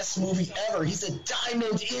the best movie ever. He's a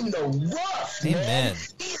diamond in the rough, Amen. Man.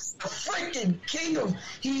 He's the freaking king of.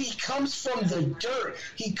 He comes from the dirt.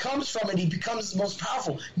 He comes from it. He becomes the most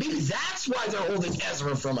powerful. Maybe that's why they're holding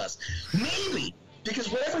Ezra from us. Maybe.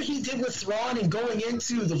 Because whatever he did with Thrawn and going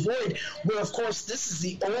into the Void, where, of course, this is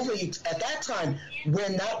the only, at that time,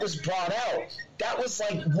 when that was brought out, that was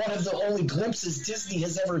like one of the only glimpses Disney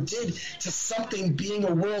has ever did to something being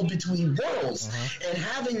a world between worlds. And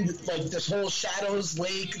having, like, this whole Shadows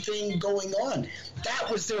Lake thing going on.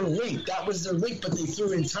 That was their link. But they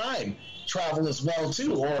threw in time travel as well,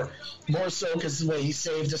 too. Or more so because the way he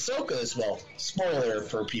saved Ahsoka as well. Spoiler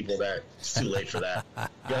for people that it's too late for that.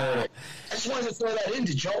 I just wanted to throw that in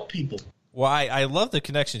to jolt people. Well, I love the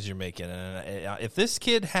connections you're making. And if this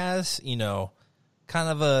kid has, kind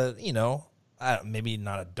of a, maybe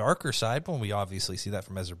not a darker side, but we obviously see that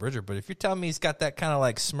from Ezra Bridger. But if you're telling me he's got that kind of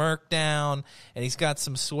like smirk down and he's got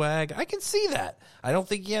some swag, I can see that. I don't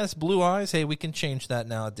think he has blue eyes. Hey, we can change that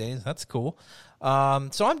nowadays. That's cool.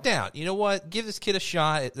 So I'm down. You know what? Give this kid a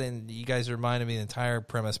shot. And you guys reminded me of the entire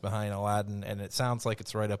premise behind Aladdin, and it sounds like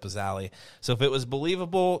it's right up his alley. So if it was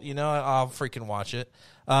believable, I'll freaking watch it.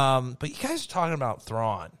 But you guys are talking about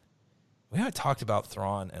Thrawn. We haven't talked about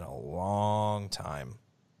Thrawn in a long time.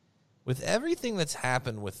 With everything that's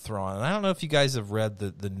happened with Thrawn, and I don't know if you guys have read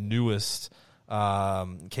the newest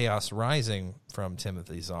Chaos Rising from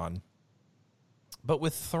Timothy Zahn, but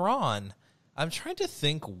with Thrawn, I'm trying to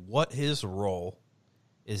think what his role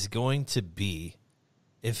is going to be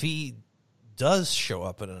if he does show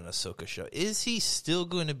up in an Ahsoka show. Is he still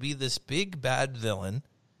going to be this big bad villain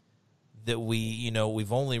that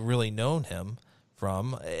we've only really known him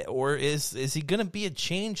from, or is he going to be a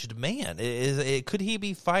changed man? Could he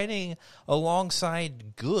be fighting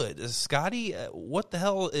alongside good? Scotty, what the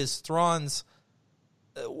hell is Thrawn's?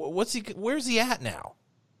 Where's he at now?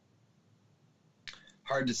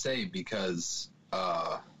 Hard to say because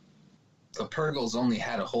the Purgles only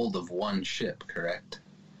had a hold of one ship, correct?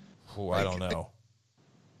 Oh, I don't know.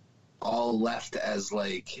 All left as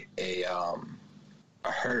like a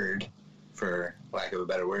herd, for lack of a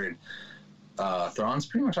better word. Thrawn's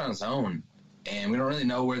pretty much on his own, and we don't really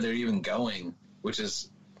know where they're even going, which is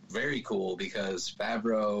very cool because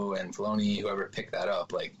Favreau and Filoni, whoever picked that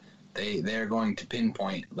up, like they're going to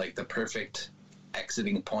pinpoint like the perfect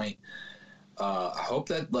exiting point. I hope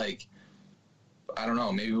that, like, I don't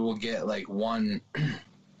know, maybe we'll get like one.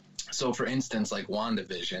 So for instance, like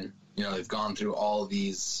WandaVision, they've gone through all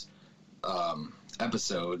these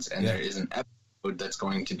episodes, and there is an episode that's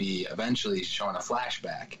going to be eventually showing a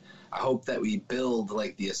flashback. I hope that we build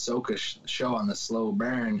like the Ahsoka show on the slow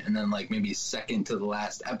burn, and then like maybe second to the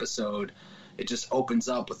last episode, it just opens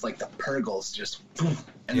up with like the Purgles just,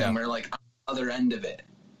 and then we're like on the other end of it,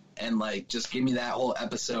 and like just give me that whole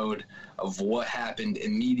episode of what happened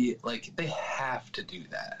immediate. Like they have to do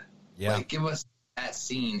that. Yeah, like give us that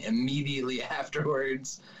scene immediately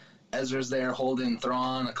afterwards. Ezra's there holding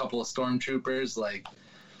Thrawn, a couple of stormtroopers. Like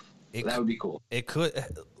that would be cool. It could,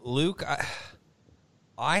 Luke.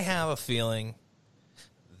 I have a feeling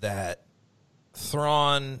that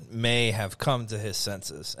Thrawn may have come to his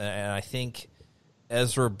senses, and I think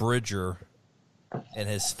Ezra Bridger and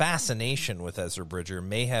his fascination with Ezra Bridger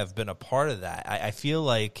may have been a part of that. I feel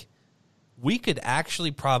like we could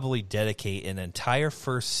actually probably dedicate an entire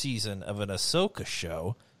first season of an Ahsoka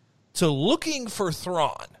show to looking for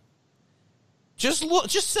Thrawn. Just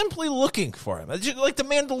simply looking for him. Just like The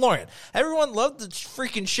Mandalorian. Everyone loved the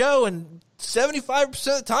freaking show, and 75% of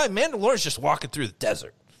the time, Mandalorian's just walking through the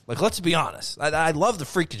desert. Like, let's be honest. I love the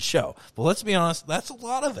freaking show, but let's be honest, that's a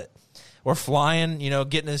lot of it. Or flying,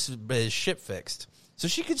 getting his ship fixed. So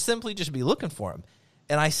she could simply just be looking for him.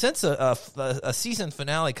 And I sense a season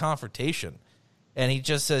finale confrontation, and he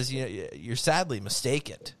just says, you're sadly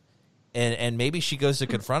mistaken. And maybe she goes to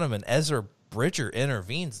confront him, and Ezra Bridger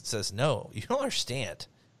intervenes and says, no, you don't understand.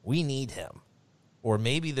 We need him. or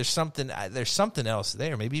maybe there's something else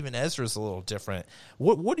there. Maybe even Ezra's a little different.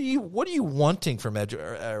 What are you wanting from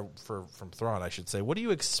from Thrawn? I should say. What are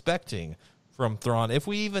you expecting from Thrawn if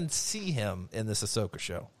we even see him in this Ahsoka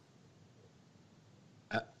show?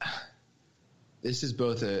 This is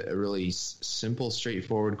both a really simple,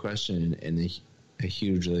 straightforward question and a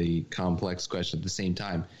hugely complex question at the same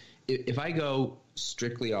time. If I go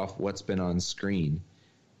strictly off what's been on screen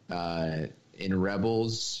in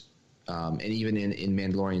Rebels, and even in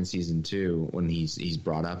Mandalorian season 2, when he's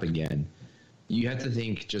brought up again, you have to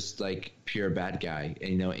think just like pure bad guy.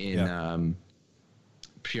 In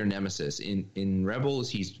pure nemesis. In Rebels,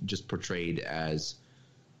 he's just portrayed as,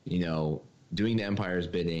 doing the Empire's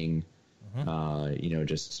bidding.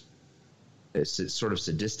 Just it's sort of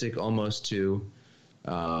sadistic almost too,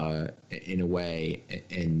 in a way,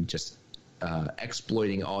 and just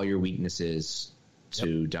exploiting all your weaknesses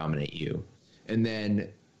to dominate you. And then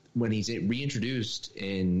when he's reintroduced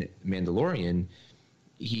in Mandalorian,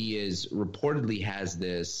 he reportedly has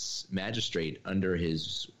this magistrate under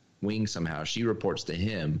his wing somehow. She reports to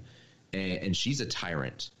him, and she's a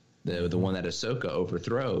tyrant. The one that Ahsoka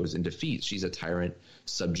overthrows and defeats, she's a tyrant,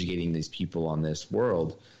 subjugating these people on this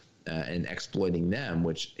world and exploiting them,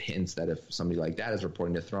 which hints that if somebody like that is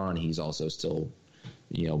reporting to Thrawn, he's also still,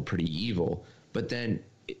 pretty evil. But then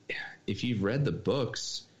if you've read the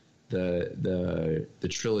books, the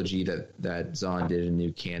trilogy that Zahn did in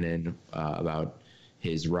New Canon about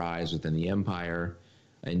his rise within the Empire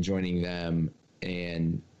and joining them,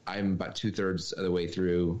 and I'm about 2/3 of the way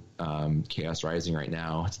through Chaos Rising right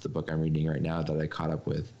now. It's the book I'm reading right now that I caught up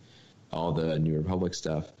with all the New Republic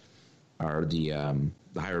stuff, or the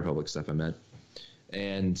High Republic stuff I meant.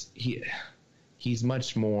 And he's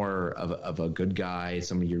much more of a good guy,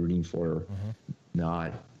 somebody you're rooting for,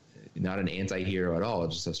 not an anti-hero at all,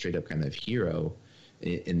 just a straight up kind of hero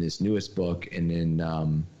in this newest book. And in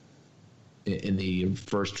the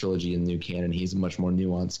first trilogy in New Canon, he's a much more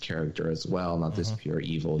nuanced character as well, not this pure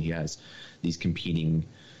evil. He has these competing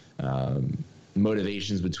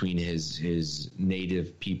motivations between his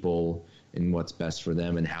native people and what's best for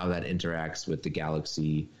them, and how that interacts with the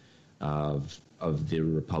galaxy of the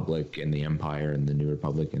Republic and the Empire and the New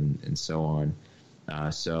Republic and so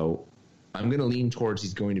on. So I'm going to lean towards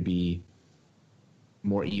he's going to be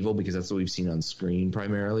more evil because that's what we've seen on screen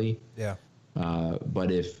primarily. Yeah.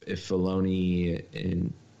 But if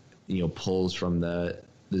Filoni pulls from the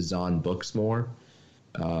Zahn books more,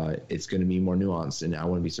 it's going to be more nuanced, and I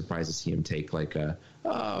wouldn't be surprised to see him take like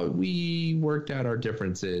we worked out our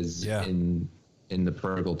differences in the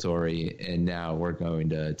purgatory, and now we're going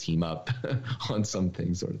to team up on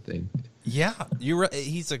something, sort of thing. Yeah, you're right.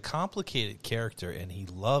 He's a complicated character, and he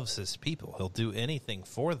loves his people. He'll do anything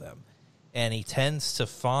for them, and he tends to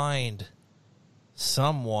find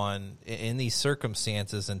someone in these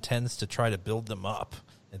circumstances and tends to try to build them up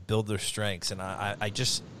and build their strengths. And I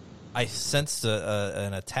sensed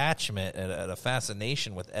an attachment and a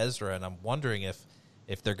fascination with Ezra, and I'm wondering if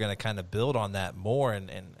they're going to kind of build on that more,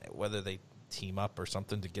 and whether they team up or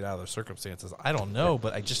something to get out of their circumstances. I don't know,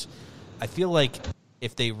 but I feel like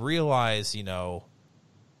if they realize,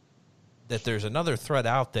 that there's another threat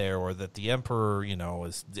out there, or that the Emperor,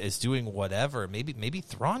 is doing whatever, maybe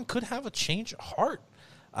Thrawn could have a change of heart.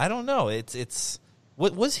 I don't know.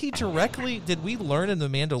 What was he directly? Did we learn in The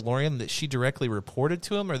Mandalorian that she directly reported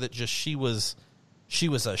to him, or that just she was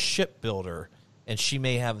a shipbuilder and she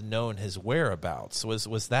may have known his whereabouts?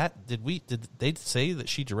 Was that? Did they say that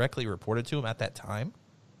she directly reported to him at that time?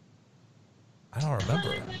 I don't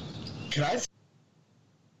remember. Can I?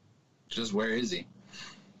 Just where is he?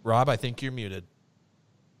 Rob, I think you're muted.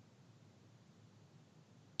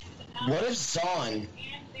 What if Zahn,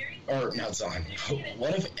 or not Zahn,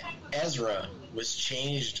 what if Ezra was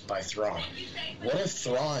changed by Thrawn? What if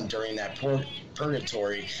Thrawn, during that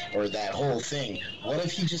purgatory, or that whole thing, what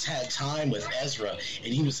if he just had time with Ezra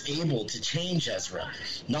and he was able to change Ezra?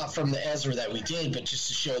 Not from the Ezra that we did, but just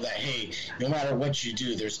to show that, hey, no matter what you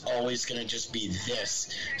do, there's always going to just be this.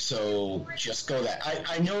 So just go that.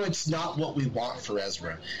 I know it's not what we want for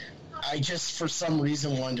Ezra. I just, for some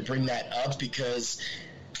reason, wanted to bring that up because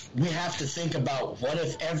we have to think about what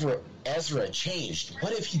if Ezra changed?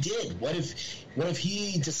 What if he did? What if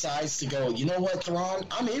he decides to go, you know what, Thrawn,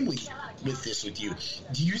 I'm in with this with you.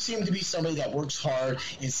 You seem to be somebody that works hard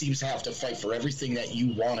and seems to have to fight for everything that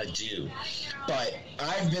you want to do. But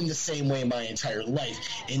I've been the same way my entire life,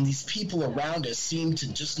 and these people around us seem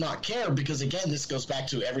to just not care because, again, this goes back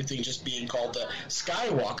to everything just being called the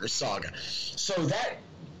Skywalker saga. So that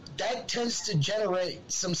that tends to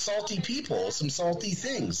generate some salty people, some salty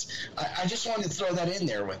things. I just wanted to throw that in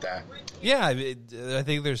there with that. Yeah, I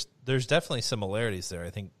think there's definitely similarities there. I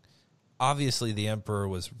think obviously the Emperor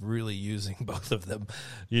was really using both of them.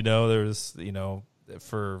 There's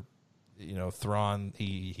for Thrawn,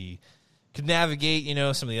 he could navigate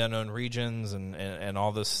some of the unknown regions and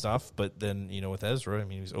all this stuff, but then with Ezra, I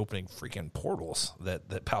mean, he was opening freaking portals that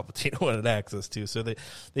Palpatine wanted access to. So they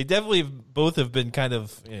definitely both have been kind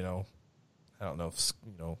of I don't know if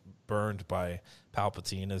burned by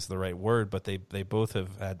Palpatine is the right word, but they both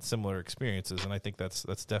have had similar experiences, and I think that's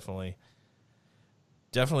definitely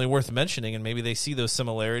worth mentioning. And maybe they see those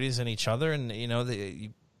similarities in each other, and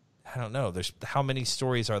I don't know. There's how many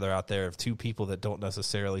stories are there out there of two people that don't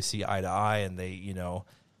necessarily see eye to eye, and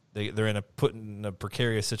they're put in a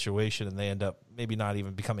precarious situation, and they end up maybe not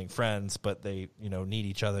even becoming friends, but they need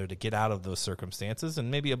each other to get out of those circumstances,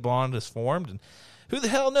 and maybe a bond is formed. And who the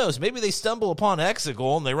hell knows? Maybe they stumble upon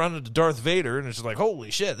Exegol and they run into Darth Vader, and it's just like, holy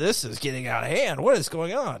shit, this is getting out of hand. What is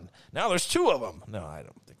going on? Now there's two of them. No, I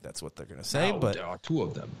don't think that's what they're going to say. But there are two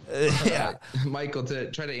of them. Yeah, Michael, to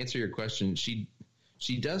try to answer your question, she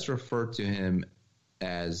does refer to him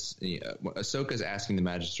as Ahsoka's asking the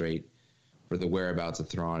magistrate for the whereabouts of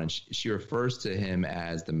Thrawn, and she refers to him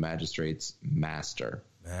as the magistrate's master.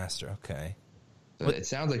 Master, okay. So it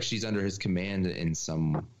sounds like she's under his command in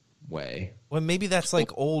some way. Well, maybe that's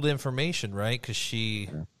like old information, right? Because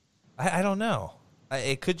I don't know.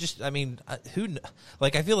 It could just, I mean, I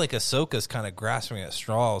feel like Ahsoka's kind of grasping at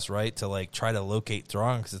straws, right? To like try to locate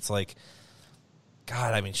Thrawn, because it's like,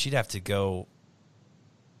 God, I mean, she'd have to go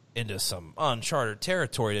into some uncharted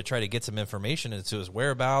territory to try to get some information into his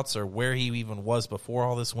whereabouts or where he even was before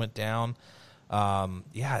all this went down.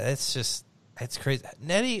 It's crazy.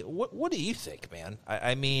 Nettie, what do you think, man?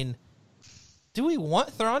 I mean, do we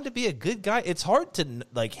want Thrawn to be a good guy? It's hard to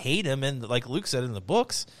like hate him, and like Luke said in the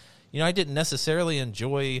books, I didn't necessarily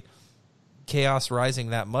enjoy Chaos Rising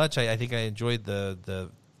that much. I think I enjoyed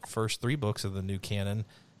the first 3 books of the new canon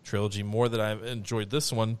trilogy more than I enjoyed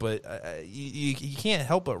this one, but you can't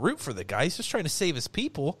help but root for the guy. He's just trying to save his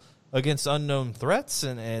people against unknown threats,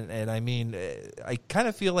 and I mean, I kind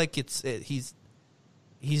of feel like he's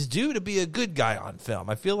due to be a good guy on film.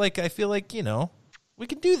 I feel like we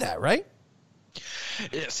can do that, right?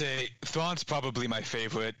 Yeah, Thrawn's probably my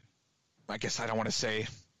favorite. I guess I don't want to say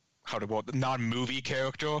the non-movie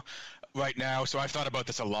character right now. So I've thought about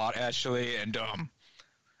this a lot actually, and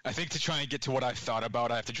I think to try and get to what I've thought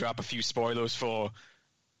about, I have to drop a few spoilers for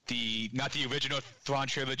not the original Thrawn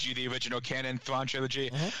trilogy, the original canon Thrawn trilogy.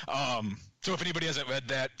 Mm-hmm. So if anybody hasn't read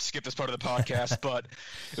that, skip this part of the podcast. But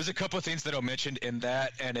there's a couple of things that are mentioned in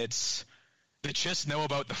that, and it's they just know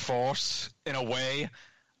about the Force in a way.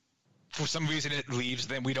 For some reason, it leaves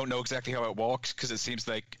them. We don't know exactly how it works because it seems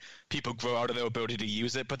like people grow out of their ability to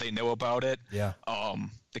use it, but they know about it. Yeah.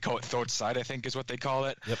 They call it third sight, I think, is what they call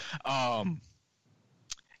it. Yep.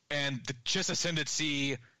 And the Chiss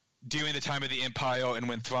Ascendancy during the time of the Empire and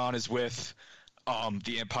when Thrawn is with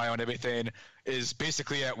the Empire and everything is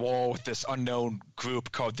basically at war with this unknown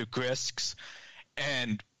group called the Grisks.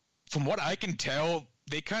 And from what I can tell,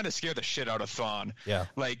 they kind of scare the shit out of Thrawn. Yeah.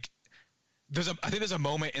 Like, I think there's a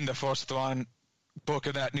moment in the first Thrawn book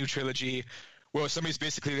of that new trilogy where somebody's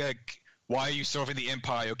basically like, why are you serving the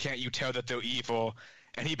Empire? Can't you tell that they're evil?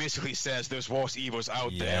 And he basically says there's worse evils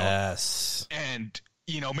out there. Yes. And,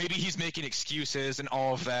 maybe he's making excuses and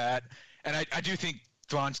all of that. And I do think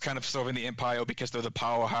Thrawn's kind of serving the Empire because they're the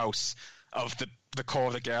powerhouse of the core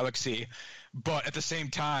of the galaxy. But at the same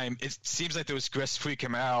time, it seems like those Grisks freak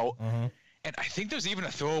him out. Mm-hmm. And I think there's even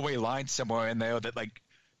a throwaway line somewhere in there that, like,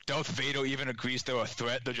 Darth Vader even agrees they're a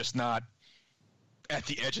threat. They're just not at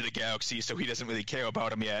the edge of the galaxy, so he doesn't really care about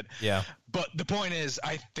them yet. Yeah. But the point is,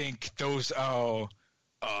 I think those are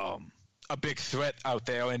a big threat out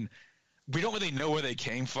there, and we don't really know where they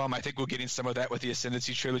came from. I think we're getting some of that with the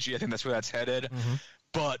Ascendancy trilogy. I think that's where that's headed. Mm-hmm.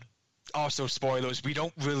 But also, spoilers, we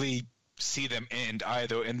don't really see them end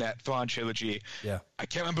either in that Thrawn trilogy. Yeah. I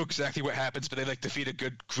can't remember exactly what happens, but they like defeat a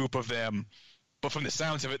good group of them. But from the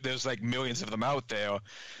sounds of it, there's like millions of them out there.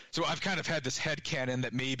 So I've kind of had this headcanon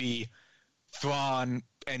that maybe Thrawn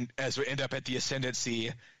and Ezra end up at the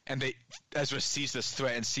Ascendancy, and Ezra sees this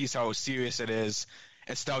threat and sees how serious it is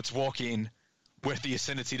and starts walking with the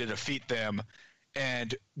Ascendancy to defeat them,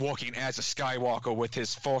 and walking as a Skywalker with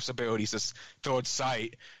his Force abilities, this third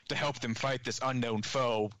sight, to help them fight this unknown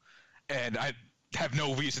foe. And I have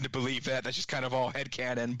no reason to believe that. That's just kind of all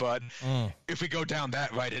headcanon. But if we go down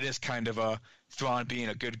that right, it is kind of a Thrawn being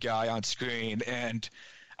a good guy on screen. And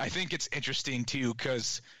I think it's interesting, too,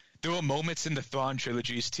 because there were moments in the Thrawn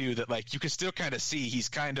trilogies too that like you can still kind of see he's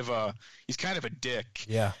kind of a dick.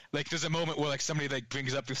 Yeah. Like there's a moment where like somebody like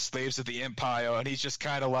brings up the slaves of the Empire, and he's just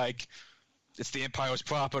kind of like, it's the Empire's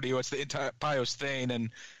property or it's the Empire's thing, and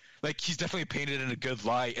like he's definitely painted in a good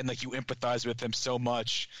light, and like you empathize with him so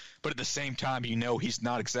much, but at the same time you know he's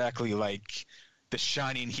not exactly like the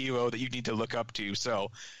shining hero that you need to look up to.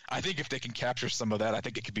 So I think if they can capture some of that, I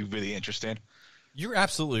think it could be really interesting. You're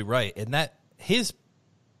absolutely right, and that his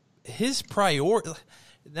priority.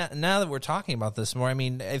 Now that we're talking about this more, I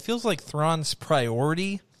mean, it feels like Thrawn's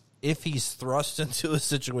priority, if he's thrust into a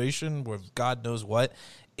situation with God knows what,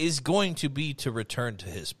 is going to be to return to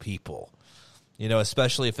his people. You know,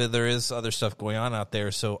 especially if there is other stuff going on out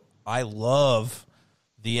there. So I love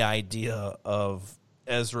the idea of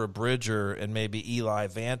Ezra Bridger and maybe Eli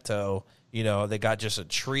Vanto. You know, they got just a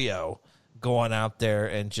trio going out there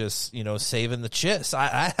and just, you know, saving the chiss.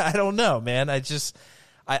 I don't know, man.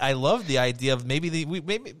 I love the idea of maybe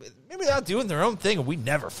maybe they're not doing their own thing and we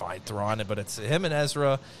never find Thrawn, but it's him and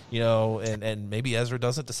Ezra, you know, and maybe Ezra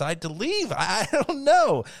doesn't decide to leave. I don't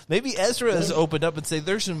know. Maybe Ezra has opened up and say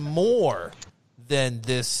there's more than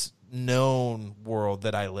this known world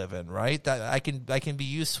that I live in, right? That I can be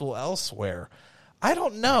useful elsewhere. I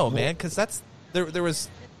don't know, man, because that's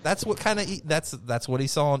what he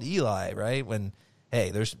saw in Eli, right? When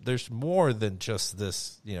hey, there's more than just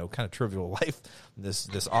this, you know, kind of trivial life,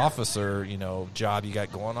 this officer, you know, job you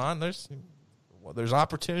got going on. There's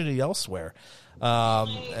opportunity elsewhere.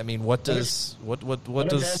 I mean, what does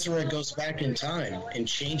if Ezra goes back in time and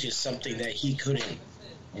changes something that he couldn't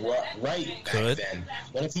write back then?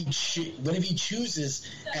 What if he chooses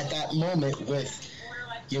at that moment with,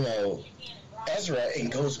 you know, Ezra and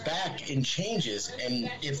goes back and changes? And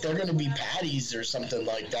if they're going to be patties or something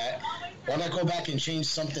like that, why not go back and change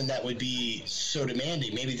something that would be so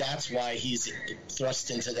demanding? Maybe that's why he's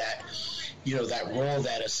thrust into that, you know, that role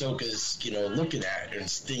that Ahsoka's, you know, looking at and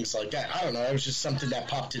things like that. I don't know. It was just something that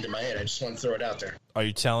popped into my head. I just want to throw it out there. Are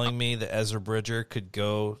you telling me that Ezra Bridger could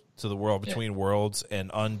go to the world between worlds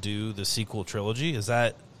and undo the sequel trilogy? Is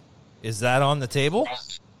that on the table?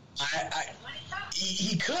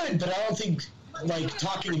 He could, but I don't think, like,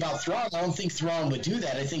 talking about Thrawn, I don't think Thrawn would do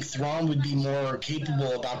that. I think Thrawn would be more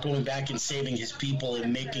capable about going back and saving his people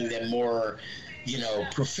and making them more, you know,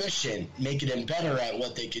 proficient, making them better at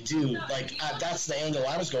what they could do. Like, that's the angle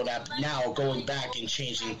I was going at. Now, going back and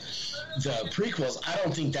changing the prequels, I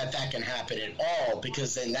don't think that can happen at all,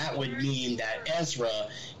 because then that would mean that Ezra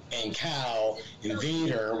and Cal and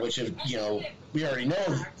Vader, which have, you know, we already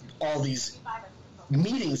know all these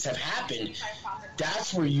meetings have happened,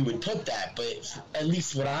 that's where you would put that. But at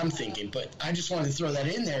least what I'm thinking. But I just wanted to throw that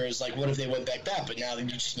in there, is like, what if they went back that? But now you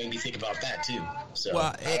just made me think about that too. So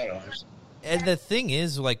I don't know. And the thing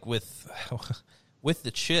is, like, with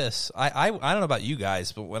the Chiss, I don't know about you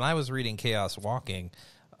guys, but when I was reading Chaos Walking,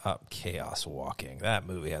 that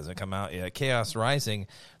movie hasn't come out yet, Chaos Rising,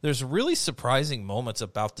 there's really surprising moments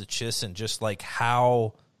about the Chiss and just like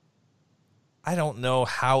how, I don't know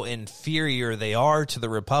how inferior they are to the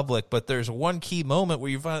Republic, but there's one key moment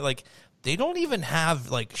where you find, like, they don't even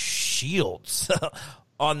have, like, shields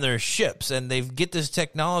on their ships, and they get this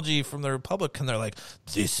technology from the Republic, and they're like,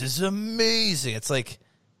 this is amazing. It's like,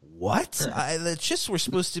 what? The Chiss were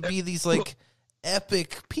supposed to be these, like,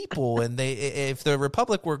 epic people, and if the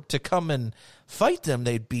Republic were to come and fight them,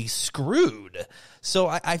 they'd be screwed. So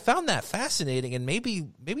I found that fascinating, and maybe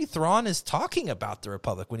Thrawn is talking about the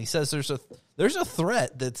Republic when he says there's a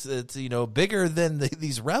threat that's you know, bigger than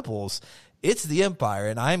these rebels. It's the Empire,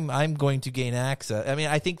 and I'm going to gain access. I mean,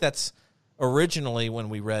 I think that's originally when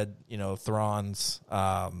we read, you know, Thrawn's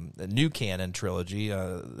new canon trilogy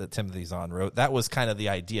that Timothy Zahn wrote. That was kind of the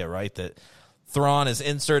idea, right? That Thrawn is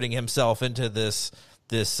inserting himself into this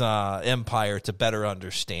empire to better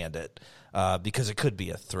understand it, because it could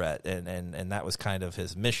be a threat, and that was kind of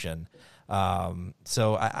his mission.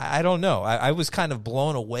 So I don't know. I was kind of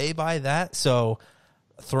blown away by that. So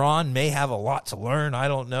Thrawn may have a lot to learn. I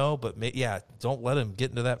don't know, but don't let him get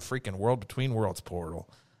into that freaking world between worlds portal.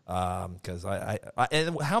 Because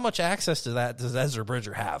and how much access to that does Ezra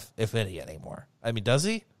Bridger have, if any, anymore? I mean, does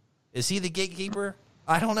he? Is he the gatekeeper?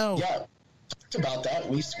 I don't know. Yeah. About that,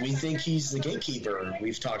 we think he's the gatekeeper.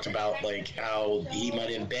 We've talked about, like, how he might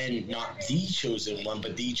have been not the chosen one,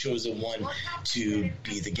 but the chosen one to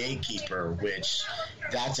be the gatekeeper, which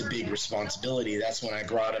that's a big responsibility. That's when I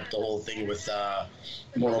brought up the whole thing with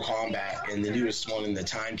Mortal Kombat and the newest one, and the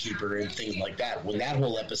Timekeeper and things like that. When that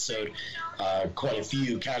whole episode, quite a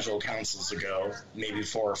few casual councils ago, maybe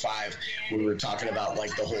 4 or 5, we were talking about,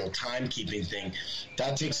 like, the whole timekeeping thing.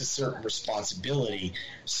 That takes a certain responsibility.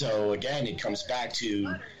 So again, it comes back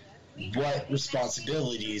to what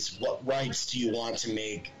responsibilities, what rights do you want to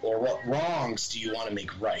make, or what wrongs do you want to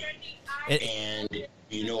make right? And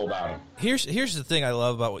you know about them. Here's the thing I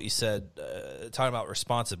love about what you said, talking about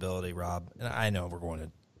responsibility, Rob. And I know we're going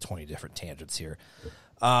to 20 different tangents here,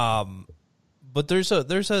 but there's a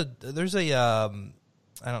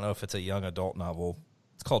I don't know if it's a young adult novel.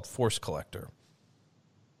 It's called Force Collector.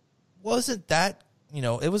 Wasn't that,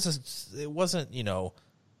 it wasn't,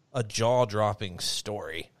 a jaw-dropping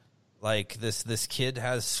story. Like this kid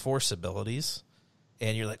has Force abilities,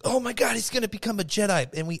 and you're like, oh my God, he's going to become a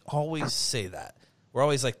Jedi. And we always say that. We're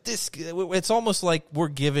always like, it's almost like we're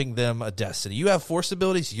giving them a destiny. You have Force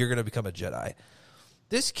abilities, you're going to become a Jedi.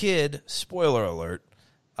 This kid, spoiler alert,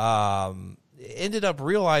 ended up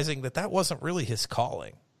realizing that wasn't really his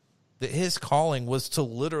calling. That his calling was to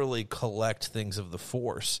literally collect things of the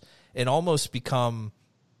Force and almost become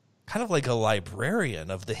kind of like a librarian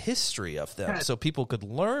of the history of them, so people could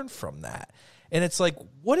learn from that. And it's like,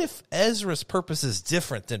 what if Ezra's purpose is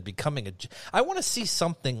different than becoming a... I want to see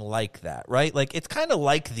something like that, right? Like, it's kind of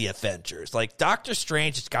like the Avengers. Like, Doctor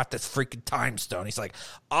Strange has got this freaking time stone. He's like,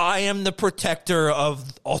 I am the protector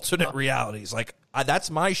of alternate realities. Like, that's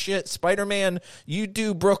my shit. Spider-Man, you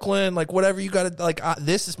do Brooklyn, like, whatever you got to... Like,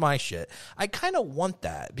 this is my shit. I kind of want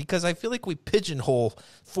that, because I feel like we pigeonhole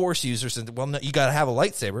Force users and, well, no, you got to have a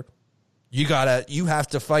lightsaber. You have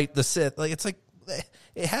to fight the Sith. Like, it's like...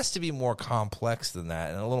 It has to be more complex than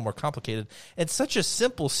that and a little more complicated. And such a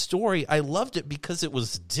simple story. I loved it because it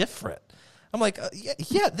was different. I'm like,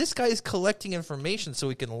 yeah, this guy is collecting information so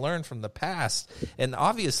we can learn from the past. And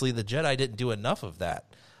obviously the Jedi didn't do enough of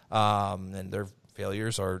that. And their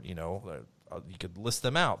failures are, you could list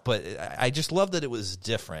them out. But I just love that it was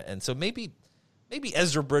different. And so maybe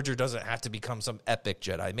Ezra Bridger doesn't have to become some epic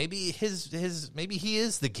Jedi. Maybe maybe he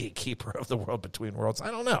is the gatekeeper of the world between worlds.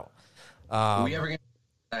 I don't know. Are we ever going to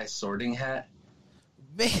get a nice sorting hat?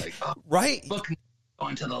 Man, right? Look,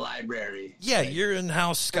 going to the library. Yeah, like, you're in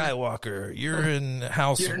House Skywalker. You're in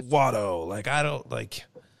House Watto. Like, I don't, like,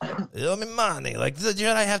 money. Like, the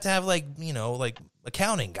Jedi have to have, like, like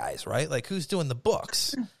accounting guys, right? Like, who's doing the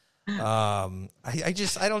books? I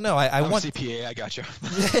don't know. I want CPA. I gotcha.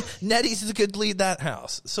 Nettie's could lead that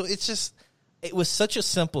house. So it was such a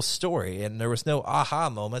simple story, and there was no aha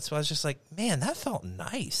moments. So I was just like, man, that felt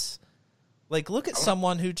nice. Like, look at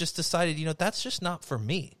someone who just decided, that's just not for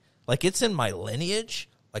me. Like, it's in my lineage.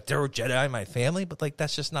 Like, there were Jedi in my family, but, like,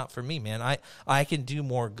 that's just not for me, man. I can do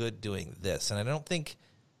more good doing this. And I don't think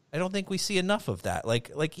we see enough of that.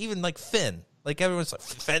 Like even like Finn. Like, everyone's like,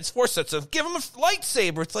 Finn's Force sensitive. Give him a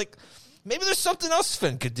lightsaber. It's like, maybe there's something else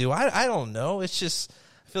Finn could do. I don't know. It's just,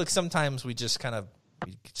 I feel like sometimes we just kind of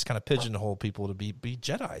pigeonhole people to be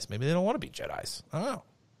Jedis. Maybe they don't want to be Jedis. I don't know.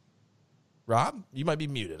 Rob, you might be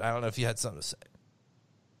muted. I don't know if you had something to say.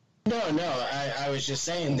 No, I was just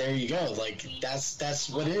saying, there you go. Like, that's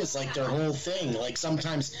what it is. Like, their whole thing. Like,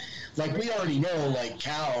 sometimes, like, we already know, like,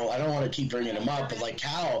 Cal, I don't want to keep bringing him up, but, like,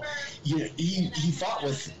 Cal, he fought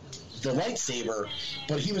with the lightsaber,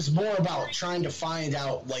 but he was more about trying to find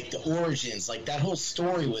out, like, the origins, like, that whole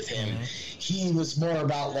story with him. Mm-hmm. He was more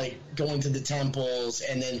about, like, going to the temples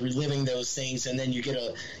and then reliving those things, and then you get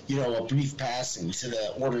a brief pass into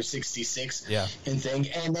the Order 66 and thing,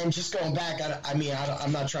 and then just going back,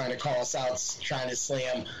 I'm not trying to call us out, trying to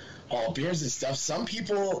slam all beers and stuff. Some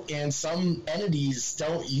people and some entities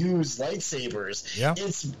don't use lightsabers. Yeah.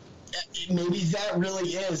 Maybe that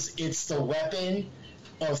really is, it's the weapon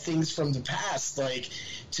of things from the past. Like,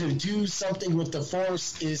 to do something with the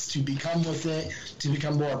Force is to become with it, to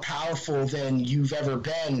become more powerful than you've ever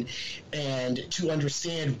been, and to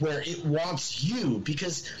understand where it wants you,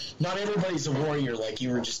 because not everybody's a warrior, like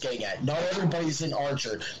you were just getting at. Not everybody's an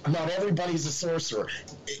archer. Not everybody's a sorcerer.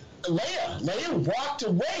 Leia walked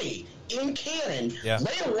away in canon. Yeah.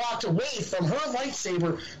 Leia walked away from her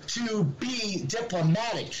lightsaber to be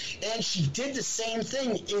diplomatic, and she did the same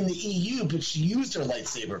thing in the EU, but she used her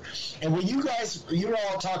lightsaber. And when you're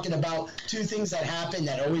all talking about two things that happen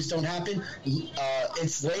that always don't happen,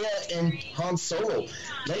 it's Leia and Han Solo.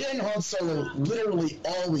 Leia and Han Solo literally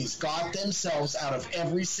always got themselves out of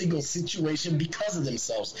every single situation because of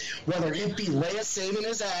themselves, whether it be Leia saving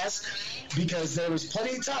his ass, because there was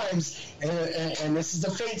plenty of times, and this is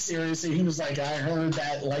the Fate series, and he was like, I heard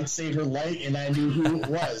that lightsaber light and I knew who it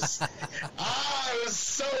was. I was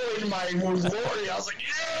so in my glory. I was like,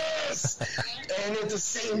 yes! And at the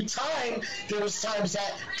same time, there was times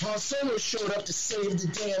that Han Solo showed up to save the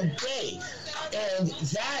damn day. And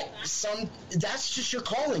that's just your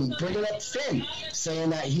calling, bringing up Finn, saying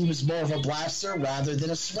that he was more of a blaster rather than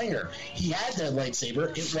a swinger. He had that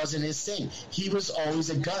lightsaber. It wasn't his thing. He was always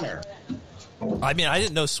a gunner. I mean, I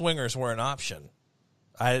didn't know swingers were an option.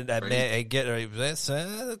 I get it's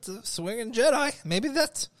a swinging Jedi. Maybe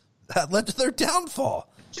that led to their downfall.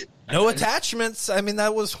 No attachments. I mean,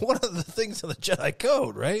 that was one of the things in the Jedi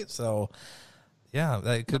Code, right? So, yeah,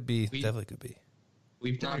 that could be. Definitely could be.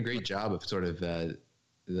 We've done a great job of sort of a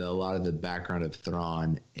lot of the background of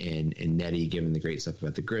Thrawn and Nettie, given the great stuff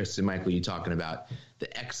about the Grist. And Michael, you talking about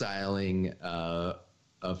the exiling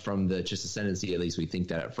from the Chiss Ascendancy. At least we think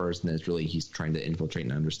that at first, and then it's really he's trying to infiltrate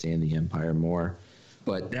and understand the Empire more.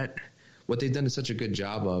 But what they've done such a good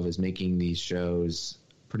job of is making these shows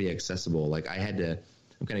pretty accessible. Like I'm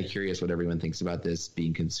kind of curious what everyone thinks about this,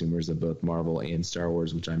 being consumers of both Marvel and Star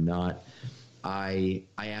Wars, which I'm not. I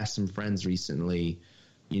asked some friends recently,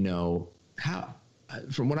 how,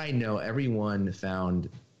 from what I know, everyone found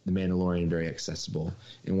The Mandalorian very accessible.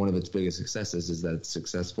 And one of its biggest successes is that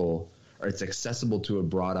it's accessible to a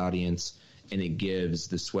broad audience, and it gives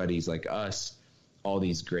the sweaties like us all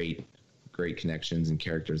these great connections and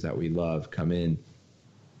characters that we love come in.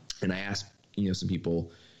 And I asked, some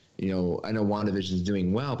people, I know WandaVision is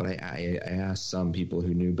doing well, but I asked some people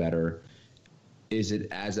who knew better, is it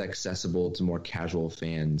as accessible to more casual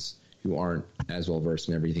fans who aren't as well versed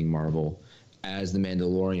in everything Marvel as The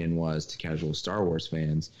Mandalorian was to casual Star Wars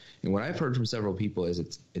fans? And what I've heard from several people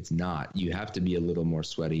is it's not. You have to be a little more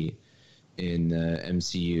sweaty in the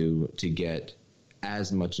MCU to get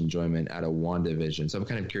as much enjoyment out of WandaVision. So I'm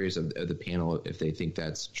kind of curious of the panel if they think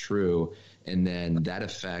that's true, and then that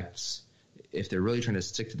affects if they're really trying to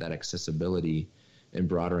stick to that accessibility and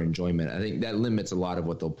broader enjoyment. I think that limits a lot of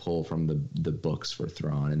what they'll pull from the books for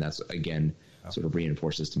Thrawn, and that's again sort of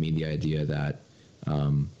reinforces to me the idea that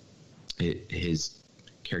his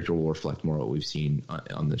character will reflect more what we've seen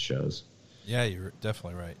on the shows. Yeah, you're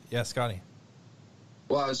definitely right. Yeah, Scotty.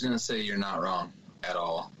 Well, I was going to say you're not wrong at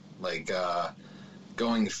all. Like,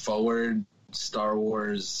 going forward, Star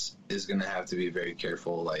Wars is going to have to be very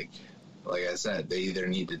careful. Like I said, they either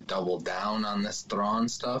need to double down on this Thrawn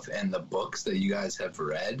stuff and the books that you guys have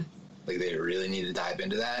read. Like, they really need to dive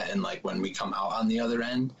into that. And, like, when we come out on the other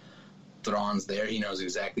end, Thrawn's there. He knows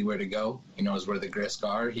exactly where to go. He knows where the Grisk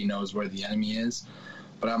are. He knows where the enemy is.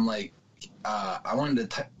 But I'm like, I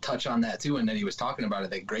wanted to touch on that too, and that he was talking about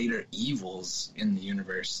it, the greater evils in the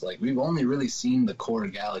universe. Like, we've only really seen the core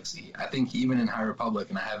galaxy. I think even in High Republic,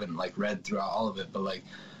 and I haven't like read throughout all of it, but like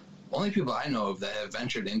only people I know of that have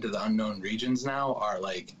ventured into the unknown regions now are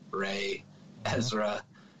like Rey, Ezra,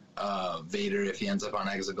 Vader if he ends up on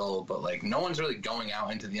Exegol, but like no one's really going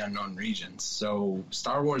out into the unknown regions. So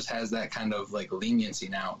Star Wars has that kind of like leniency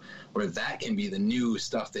now where that can be the new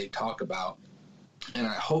stuff they talk about. And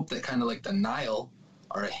I hope that kind of like the Nile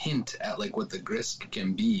are a hint at like what the Grisk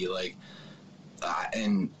can be like.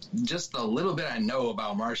 And just the little bit I know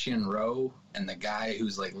about Marchion Ro and the guy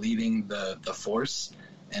who's like leading the Force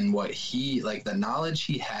and what he like the knowledge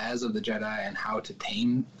he has of the Jedi and how to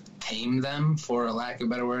tame them, for a lack of a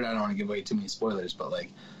better word. I don't want to give away too many spoilers, but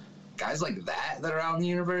like guys like that are out in the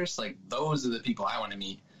universe, like those are the people I want to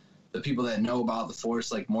meet. The people that know about the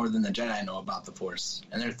Force like more than the Jedi know about the Force,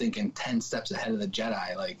 and they're thinking 10 steps ahead of the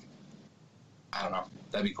Jedi. Like, I don't know,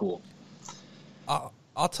 that'd be cool.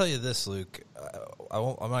 I'll tell you this, Luke. I'm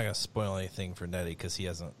not going to spoil anything for Nettie because he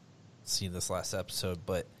hasn't seen this last episode,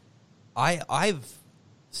 but I've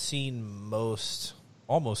seen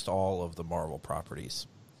almost all of the Marvel properties.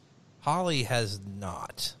 Holly has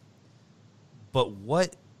not. But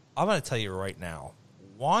what I'm going to tell you right now,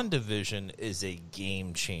 WandaVision is a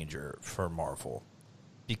game changer for Marvel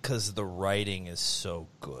because the writing is so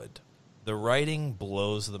good. The writing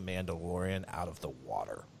blows The Mandalorian out of the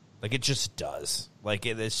water. Like, it just does. Like,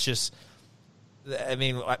 it's just... I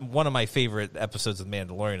mean, one of my favorite episodes of The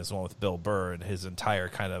Mandalorian is the one with Bill Burr and his entire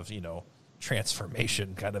kind of,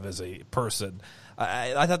 transformation kind of as a person.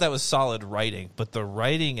 I thought that was solid writing, but the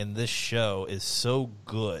writing in this show is so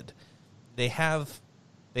good. They have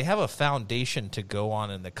a foundation to go on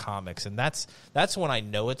in the comics, and that's when I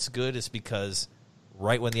know it's good, is because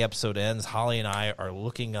right when the episode ends, Holly and I are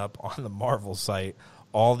looking up on the Marvel site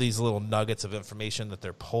all these little nuggets of information that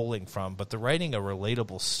they're pulling from, but they're writing a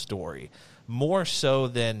relatable story, more so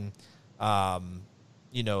than Grogu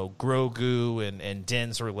and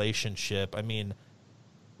Din's relationship. I mean,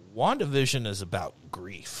 WandaVision is about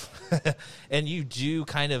grief, and you do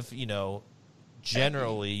kind of,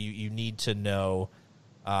 generally you need to know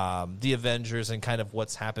the Avengers and kind of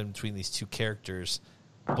what's happened between these two characters.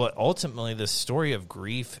 But ultimately, the story of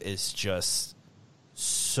grief is just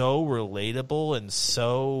so relatable and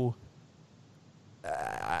so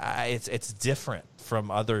it's different from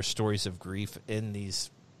other stories of grief in these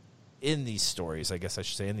in these stories, I guess I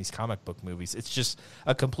should say, in these comic book movies. It's just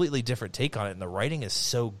a completely different take on it, and the writing is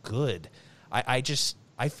so good.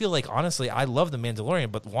 I feel like, honestly, I love The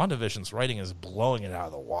Mandalorian, but WandaVision's writing is blowing it out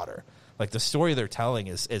of the water. Like, the story they're telling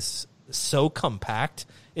is so compact.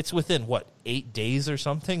 It's within, 8 days or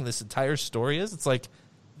something, this entire story is? It's like,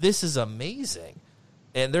 this is amazing.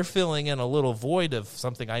 And they're filling in a little void of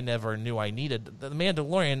something I never knew I needed. The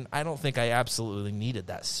Mandalorian, I don't think I absolutely needed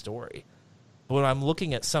that story. But when I'm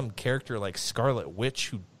looking at some character like Scarlet Witch,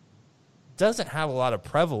 who doesn't have a lot of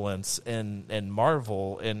prevalence in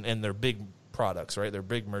Marvel and their big products, right? Their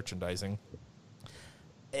big merchandising.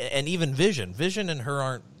 And even Vision. Vision and her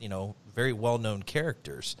aren't, very well-known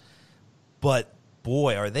characters. But,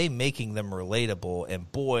 boy, are they making them relatable.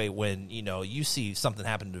 And, boy, when, you see something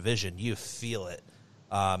happen to Vision, you feel it.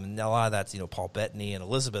 And a lot of that's, Paul Bettany, and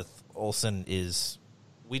Elizabeth Olsen is,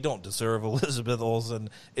 we don't deserve Elizabeth Olsen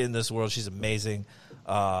in this world. She's amazing.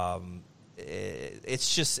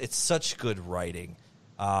 It's such good writing.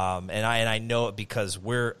 And I know it because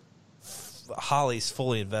Holly's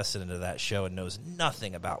fully invested into that show and knows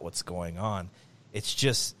nothing about what's going on. It's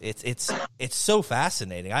just, it's so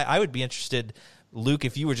fascinating. I would be interested, Luke,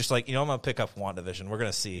 if you were just like, I'm going to pick up WandaVision. We're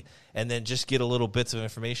going to see. And then just get a little bits of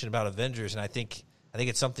information about Avengers. And I think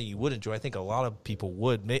it's something you would enjoy. I think a lot of people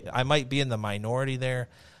would. I might be in the minority there.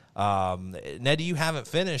 Ned, you haven't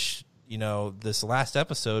finished, this last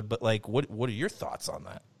episode, but like, what are your thoughts on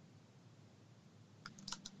that?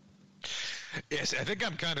 Yes, I think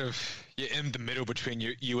I'm kind of in the middle between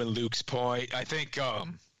you and Luke's point. I think,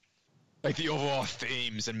 like the overall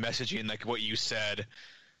themes and messaging, like what you said,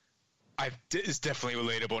 is definitely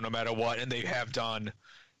relatable no matter what, and they have done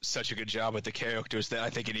such a good job with the characters that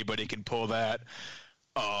I think anybody can pull that.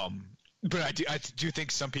 But I do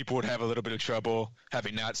think some people would have a little bit of trouble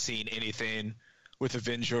having not seen anything with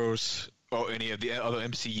Avengers or any of the other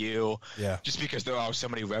MCU. Yeah. Just because there are so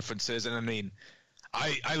many references. And I mean,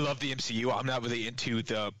 I love the MCU. I'm not really into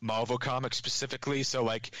the Marvel comics specifically. So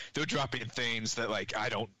like they're dropping things that like I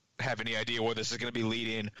don't have any idea where this is going to be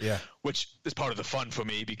leading. Yeah. Which is part of the fun for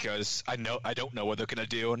me because I don't know what they're going to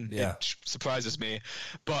do, and it surprises me.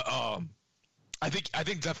 But I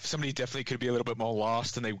think that somebody definitely could be a little bit more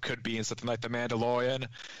lost than they could be in something like The Mandalorian.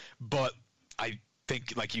 But I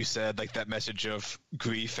think, like you said, like that message of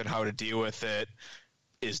grief and how to deal with it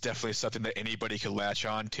is definitely something that anybody could latch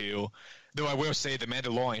on to. Though I will say The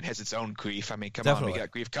Mandalorian has its own grief. I mean, come on, we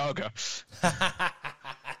got Grief Karga.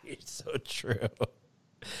 You're so true.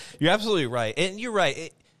 You're absolutely right. And you're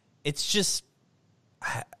right. It's just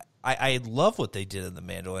I love what they did in The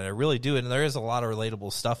Mandalorian. I really do. And there is a lot of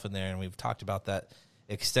relatable stuff in there, and we've talked about that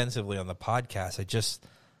extensively on the podcast.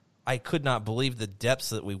 I could not believe the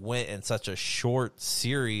depths that we went in such a short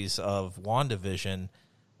series of WandaVision.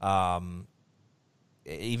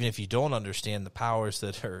 Even if you don't understand the powers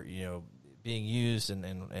that are, being used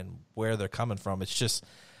and where they're coming from, it's just,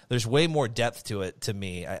 there's way more depth to it to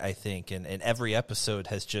me, I think. And every episode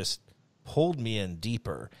has just pulled me in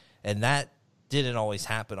deeper. And that didn't always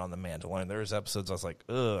happen on The Mandalorian. There was episodes I was like,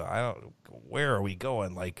 where are we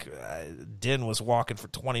going? Like, Din was walking for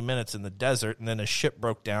 20 minutes in the desert, and then his ship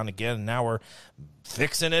broke down again, and now we're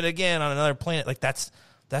fixing it again on another planet. Like, that's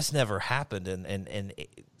never happened in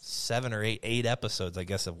 7 or 8 episodes, I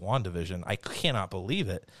guess, of WandaVision. I cannot believe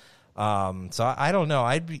it. So I don't know.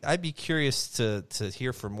 I'd be curious to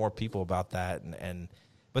hear from more people about that,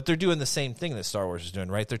 but they're doing the same thing that Star Wars is doing,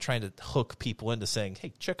 right? They're trying to hook people into saying,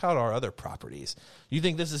 hey, check out our other properties. You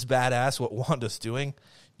think this is badass what Wanda's doing?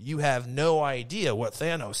 You have no idea what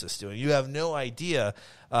Thanos is doing. You have no idea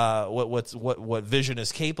what Vision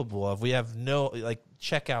is capable of. We have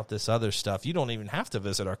check out this other stuff. You don't even have to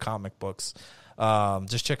visit our comic books.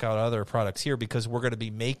 Just check out other products here, because we're going to be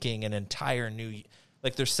making an entire new,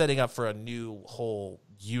 like they're setting up for a new whole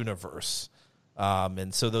universe.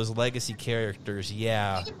 And so those legacy characters,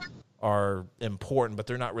 are important, but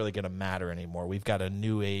they're not really going to matter anymore. We've got a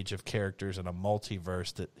new age of characters and a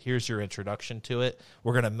multiverse that here's your introduction to it.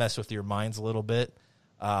 We're going to mess with your minds a little bit.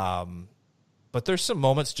 But there's some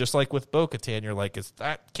moments, just like with Bo-Katan, you're like, is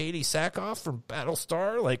that Katie Sackhoff from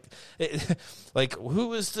Battlestar? Like,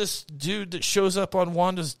 who is this dude that shows up on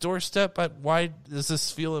Wanda's doorstep? Why does this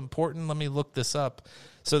feel important? Let me look this up.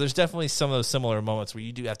 So there's definitely some of those similar moments where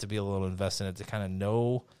you do have to be a little invested in it to kind of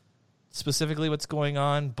know specifically what's going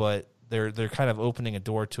on, but they're kind of opening a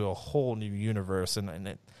door to a whole new universe, and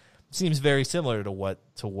it seems very similar to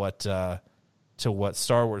what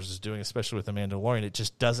Star Wars is doing, especially with The Mandalorian. It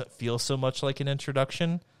just doesn't feel so much like an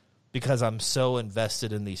introduction because I'm so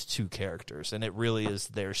invested in these two characters, and it really is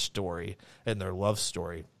their story and their love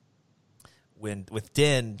story. With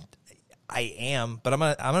Din, I am, but I'm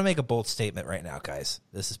gonna make a bold statement right now, guys.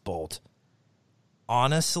 This is bold.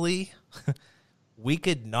 Honestly, we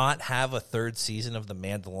could not have a third season of The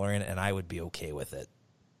Mandalorian, and I would be okay with it.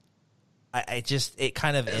 It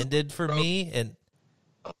kind of ended for me, and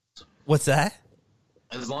what's that?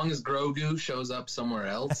 As long as Grogu shows up somewhere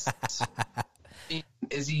else,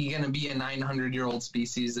 is he going to be a 900-year-old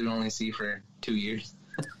species that we only see for 2 years?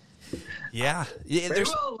 Yeah.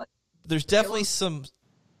 There's definitely some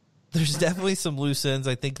loose ends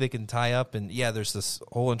I think they can tie up, and yeah, there's this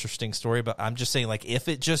whole interesting story. But I'm just saying, like, if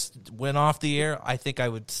it just went off the air, I think I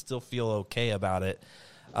would still feel okay about it.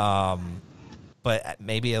 But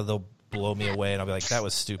maybe they'll blow me away, and I'll be like, "That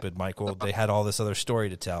was stupid, Michael. They had all this other story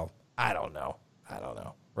to tell." I don't know.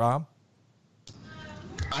 Rob?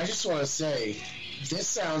 I just want to say, this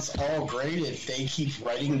sounds all great if they keep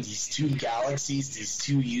writing these two galaxies, these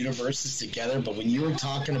two universes together, but when you were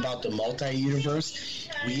talking about the multi-universe,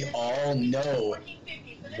 we all know,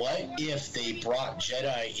 what if they brought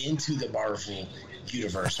Jedi into the Marvel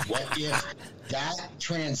universe? What if that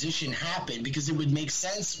transition happened? Because it would make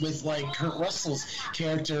sense with, like, Kurt Russell's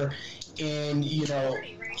character, and, you know,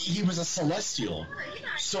 he was a Celestial.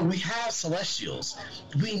 So we have Celestials.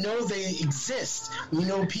 We know they exist. We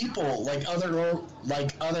know people like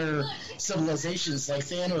other civilizations, like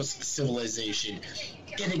Thanos' civilization.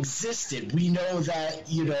 It existed. We know that,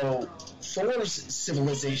 you know, Thor's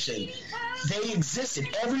civilization, they existed.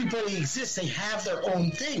 Everybody exists. They have their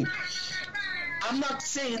own thing. I'm not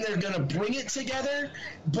saying they're going to bring it together,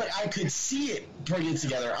 but I could see it bring it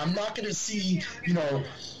together. I'm not going to see, you know,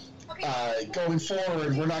 going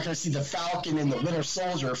forward, we're not going to see the Falcon and the Winter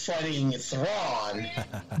Soldier fighting Thrawn,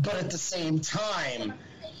 but at the same time,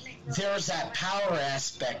 there's that power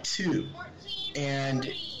aspect too. And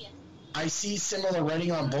I see similar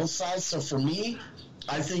writing on both sides, so for me,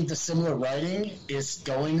 I think the similar writing is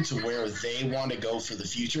going to where they want to go for the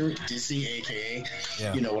future. Disney,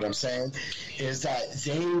 a.k.a., you know what I'm saying, is that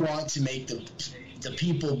they want to make the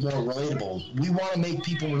people more relatable. We want to make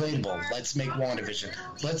people relatable. Let's make WandaVision.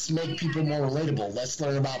 Let's make people more relatable. Let's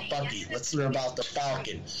learn about Bucky. Let's learn about the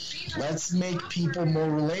Falcon. Let's make people more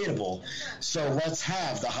relatable. So let's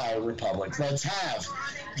have the High Republic. Let's have,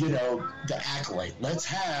 you know, the Acolyte. Let's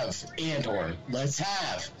have Andor. Let's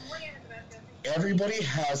have... Everybody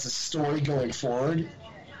has a story going forward.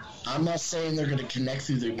 I'm not saying they're going to connect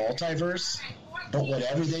through the multiverse, but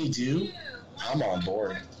whatever they do, I'm on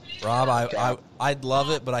board. Rob, I'd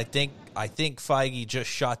love it, but I think Feige just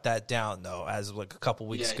shot that down though, as of like a couple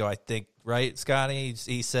weeks ago. I think, right, Scotty?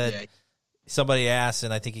 He said somebody asked,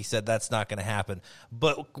 and I think he said that's not going to happen.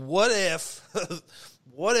 But what if,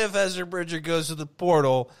 Ezra Bridger goes to the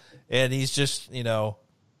portal and he's just, you know,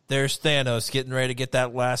 there's Thanos getting ready to get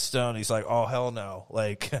that last stone. He's like, oh hell no,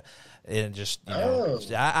 like. And just, you know,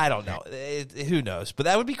 I don't know. Who knows? But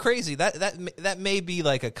that would be crazy. That may be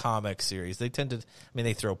like a comic series. They tend to, I mean,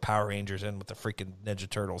 they throw Power Rangers in with the freaking Ninja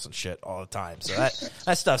Turtles and shit all the time. So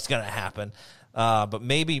that stuff's gonna happen. But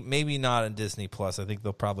maybe not in Disney Plus. I think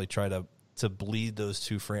they'll probably try to bleed those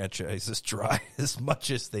two franchises dry as much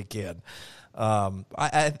as they can.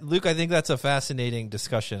 Luke, I think that's a fascinating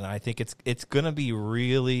discussion. I think it's gonna be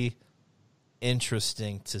really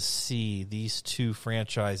interesting to see these two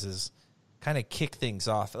franchises kind of kick things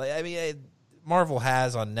off. I mean, Marvel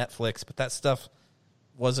has on Netflix, but that stuff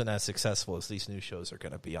wasn't as successful as these new shows are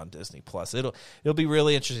going to be on Disney Plus. It'll be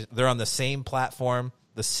really interesting. They're on the same platform,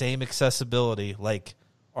 the same accessibility. Like,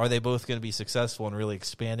 are they both going to be successful in really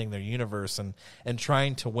expanding their universe and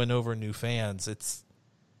trying to win over new fans? It's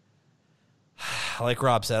like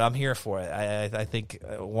Rob said, I'm here for it. I think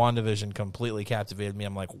WandaVision completely captivated me.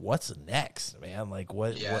 I'm like, what's next, man? Like,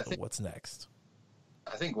 what's next?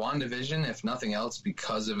 I think WandaVision, if nothing else,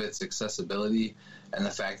 because of its accessibility and the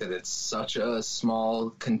fact that it's such a small,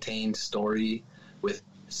 contained story with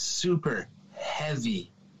super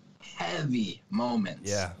heavy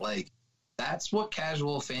moments. Yeah. Like, that's what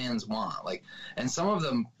casual fans want. Like, and some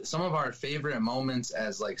of our favorite moments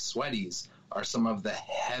as, like, sweaties are some of the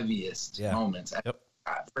heaviest moments. Yep.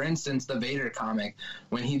 For instance, the Vader comic,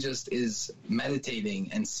 when he just is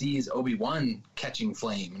meditating and sees Obi-Wan catching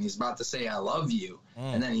flame, and he's about to say, I love you,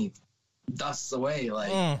 and then he dusts away.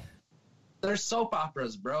 Like, there's soap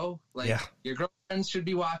operas, bro. Like, your girlfriends should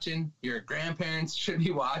be watching, your grandparents should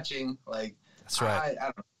be watching. Like, that's right. I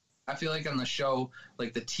don't know. I feel like on the show,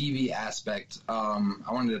 like the TV aspect, I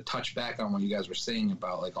wanted to touch back on what you guys were saying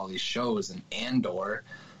about, like, all these shows and Andor.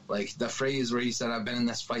 Like, the phrase where he said, I've been in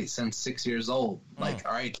this fight since 6 years old. Like,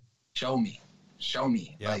 all right, show me.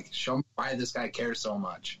 Yeah. Like, show me why this guy cares so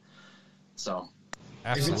much. So,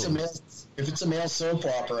 if it's a male soap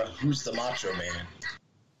opera, who's the Macho Man?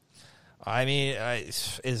 I mean,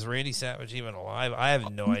 is Randy Savage even alive? I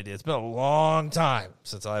have no idea. It's been a long time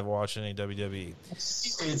since I've watched any WWE.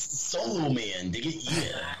 It's the Solo Man, dig it?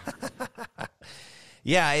 Yeah.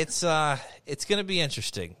 Yeah, it's going to be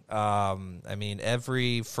interesting. I mean,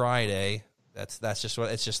 every Friday, that's just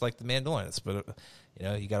what it's just like the Mandalorian. But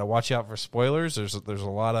you got to watch out for spoilers. There's a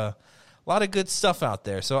lot of good stuff out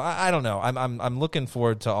there. So I don't know. I'm looking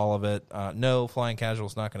forward to all of it. No, Flying Casual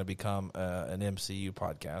is not going to become an MCU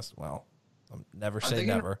podcast. Well, never say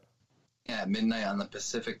never. Yeah, midnight on the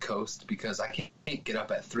Pacific Coast, because I can't get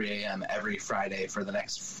up at 3 a.m. every Friday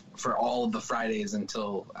for all of the Fridays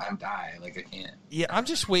until I die. Like, I can't. Yeah, I'm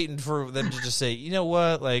just waiting for them to just say, you know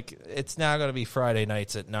what, like, it's now going to be Friday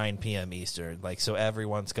nights at 9 p.m. Eastern, like, so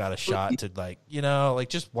everyone's got a shot to, like,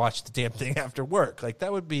 just watch the damn thing after work. Like,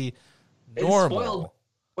 that would be normal. It's spoiled.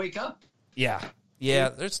 Wake up. Yeah,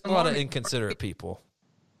 there's a lot of inconsiderate people.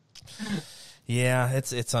 Yeah,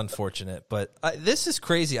 it's unfortunate, but this is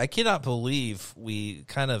crazy. I cannot believe we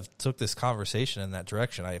kind of took this conversation in that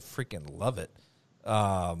direction. I freaking love it.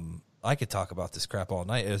 I could talk about this crap all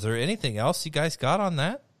night. Is there anything else you guys got on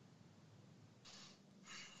that?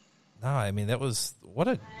 No, I mean, what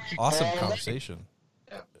an awesome conversation.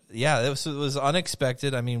 Yeah, it was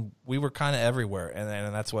unexpected. I mean, we were kind of everywhere,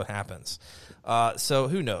 and that's what happens. So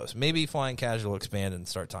who knows? Maybe Flying Casual will expand and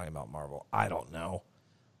start talking about Marvel. I don't know.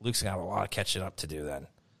 Luke's got a lot of catching up to do then.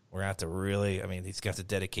 We're going to have to he's got to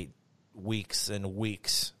dedicate weeks and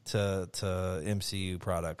weeks to MCU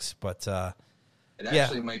products. But it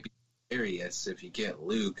actually might be hilarious if you get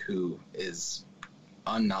Luke, who is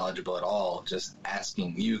unknowledgeable at all, just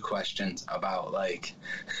asking you questions about, like,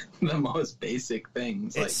 the most basic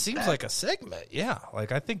things. It seems like a segment, yeah.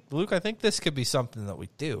 Like, I think this could be something that we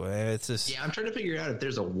do. It's just... Yeah, I'm trying to figure out if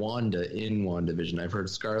there's a Wanda in WandaVision. I've heard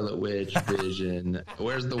Scarlet Witch, Vision.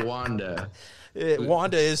 Where's the Wanda?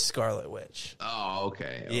 Wanda is Scarlet Witch. Oh,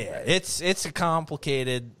 okay. Yeah, it's a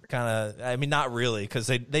complicated kind of... I mean, not really, because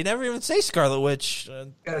they never even say Scarlet Witch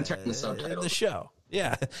Gotta turn the subtitles. in the show.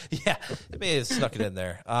 Yeah, they may have stuck it in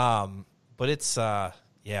there. But it's, that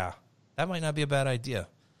might not be a bad idea.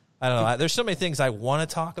 I don't know. There's so many things I want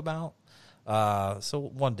to talk about. So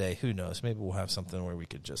one day, who knows? Maybe we'll have something where we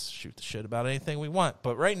could just shoot the shit about anything we want.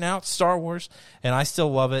 But right now, it's Star Wars, and I still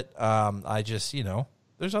love it. I just,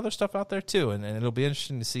 there's other stuff out there too, and it'll be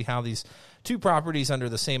interesting to see how these two properties under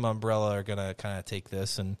the same umbrella are going to kind of take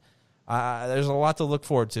this. And there's a lot to look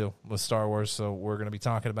forward to with Star Wars, so we're going to be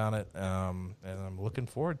talking about it, and I'm looking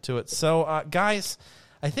forward to it. So, guys,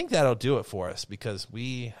 I think that'll do it for us because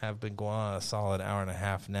we have been going on a solid hour and a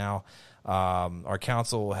half now. Our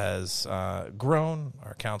council has grown.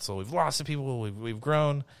 We've lost some people. We've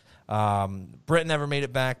grown. Brent never made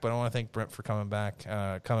it back, but I want to thank Brent for coming back,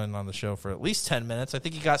 coming on the show for at least 10 minutes. I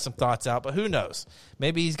think he got some thoughts out, but who knows?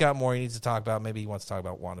 Maybe he's got more he needs to talk about. Maybe he wants to talk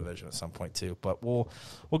about WandaVision at some point too. But we'll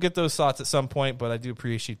get those thoughts at some point. But I do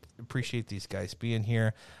appreciate these guys being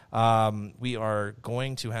here. We are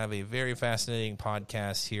going to have a very fascinating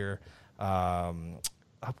podcast here.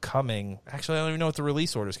 Upcoming. Actually, I don't even know what the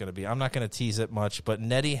release order is going to be. I'm not going to tease it much, but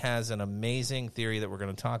Nettie has an amazing theory that we're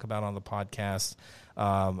going to talk about on the podcast.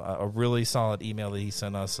 A really solid email that he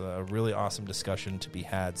sent us, a really awesome discussion to be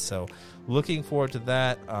had. So looking forward to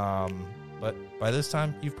that. But by this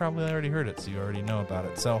time, you've probably already heard it, so you already know about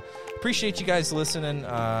it. So appreciate you guys listening.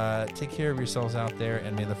 Take care of yourselves out there,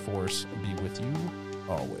 and may the Force be with you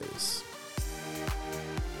always.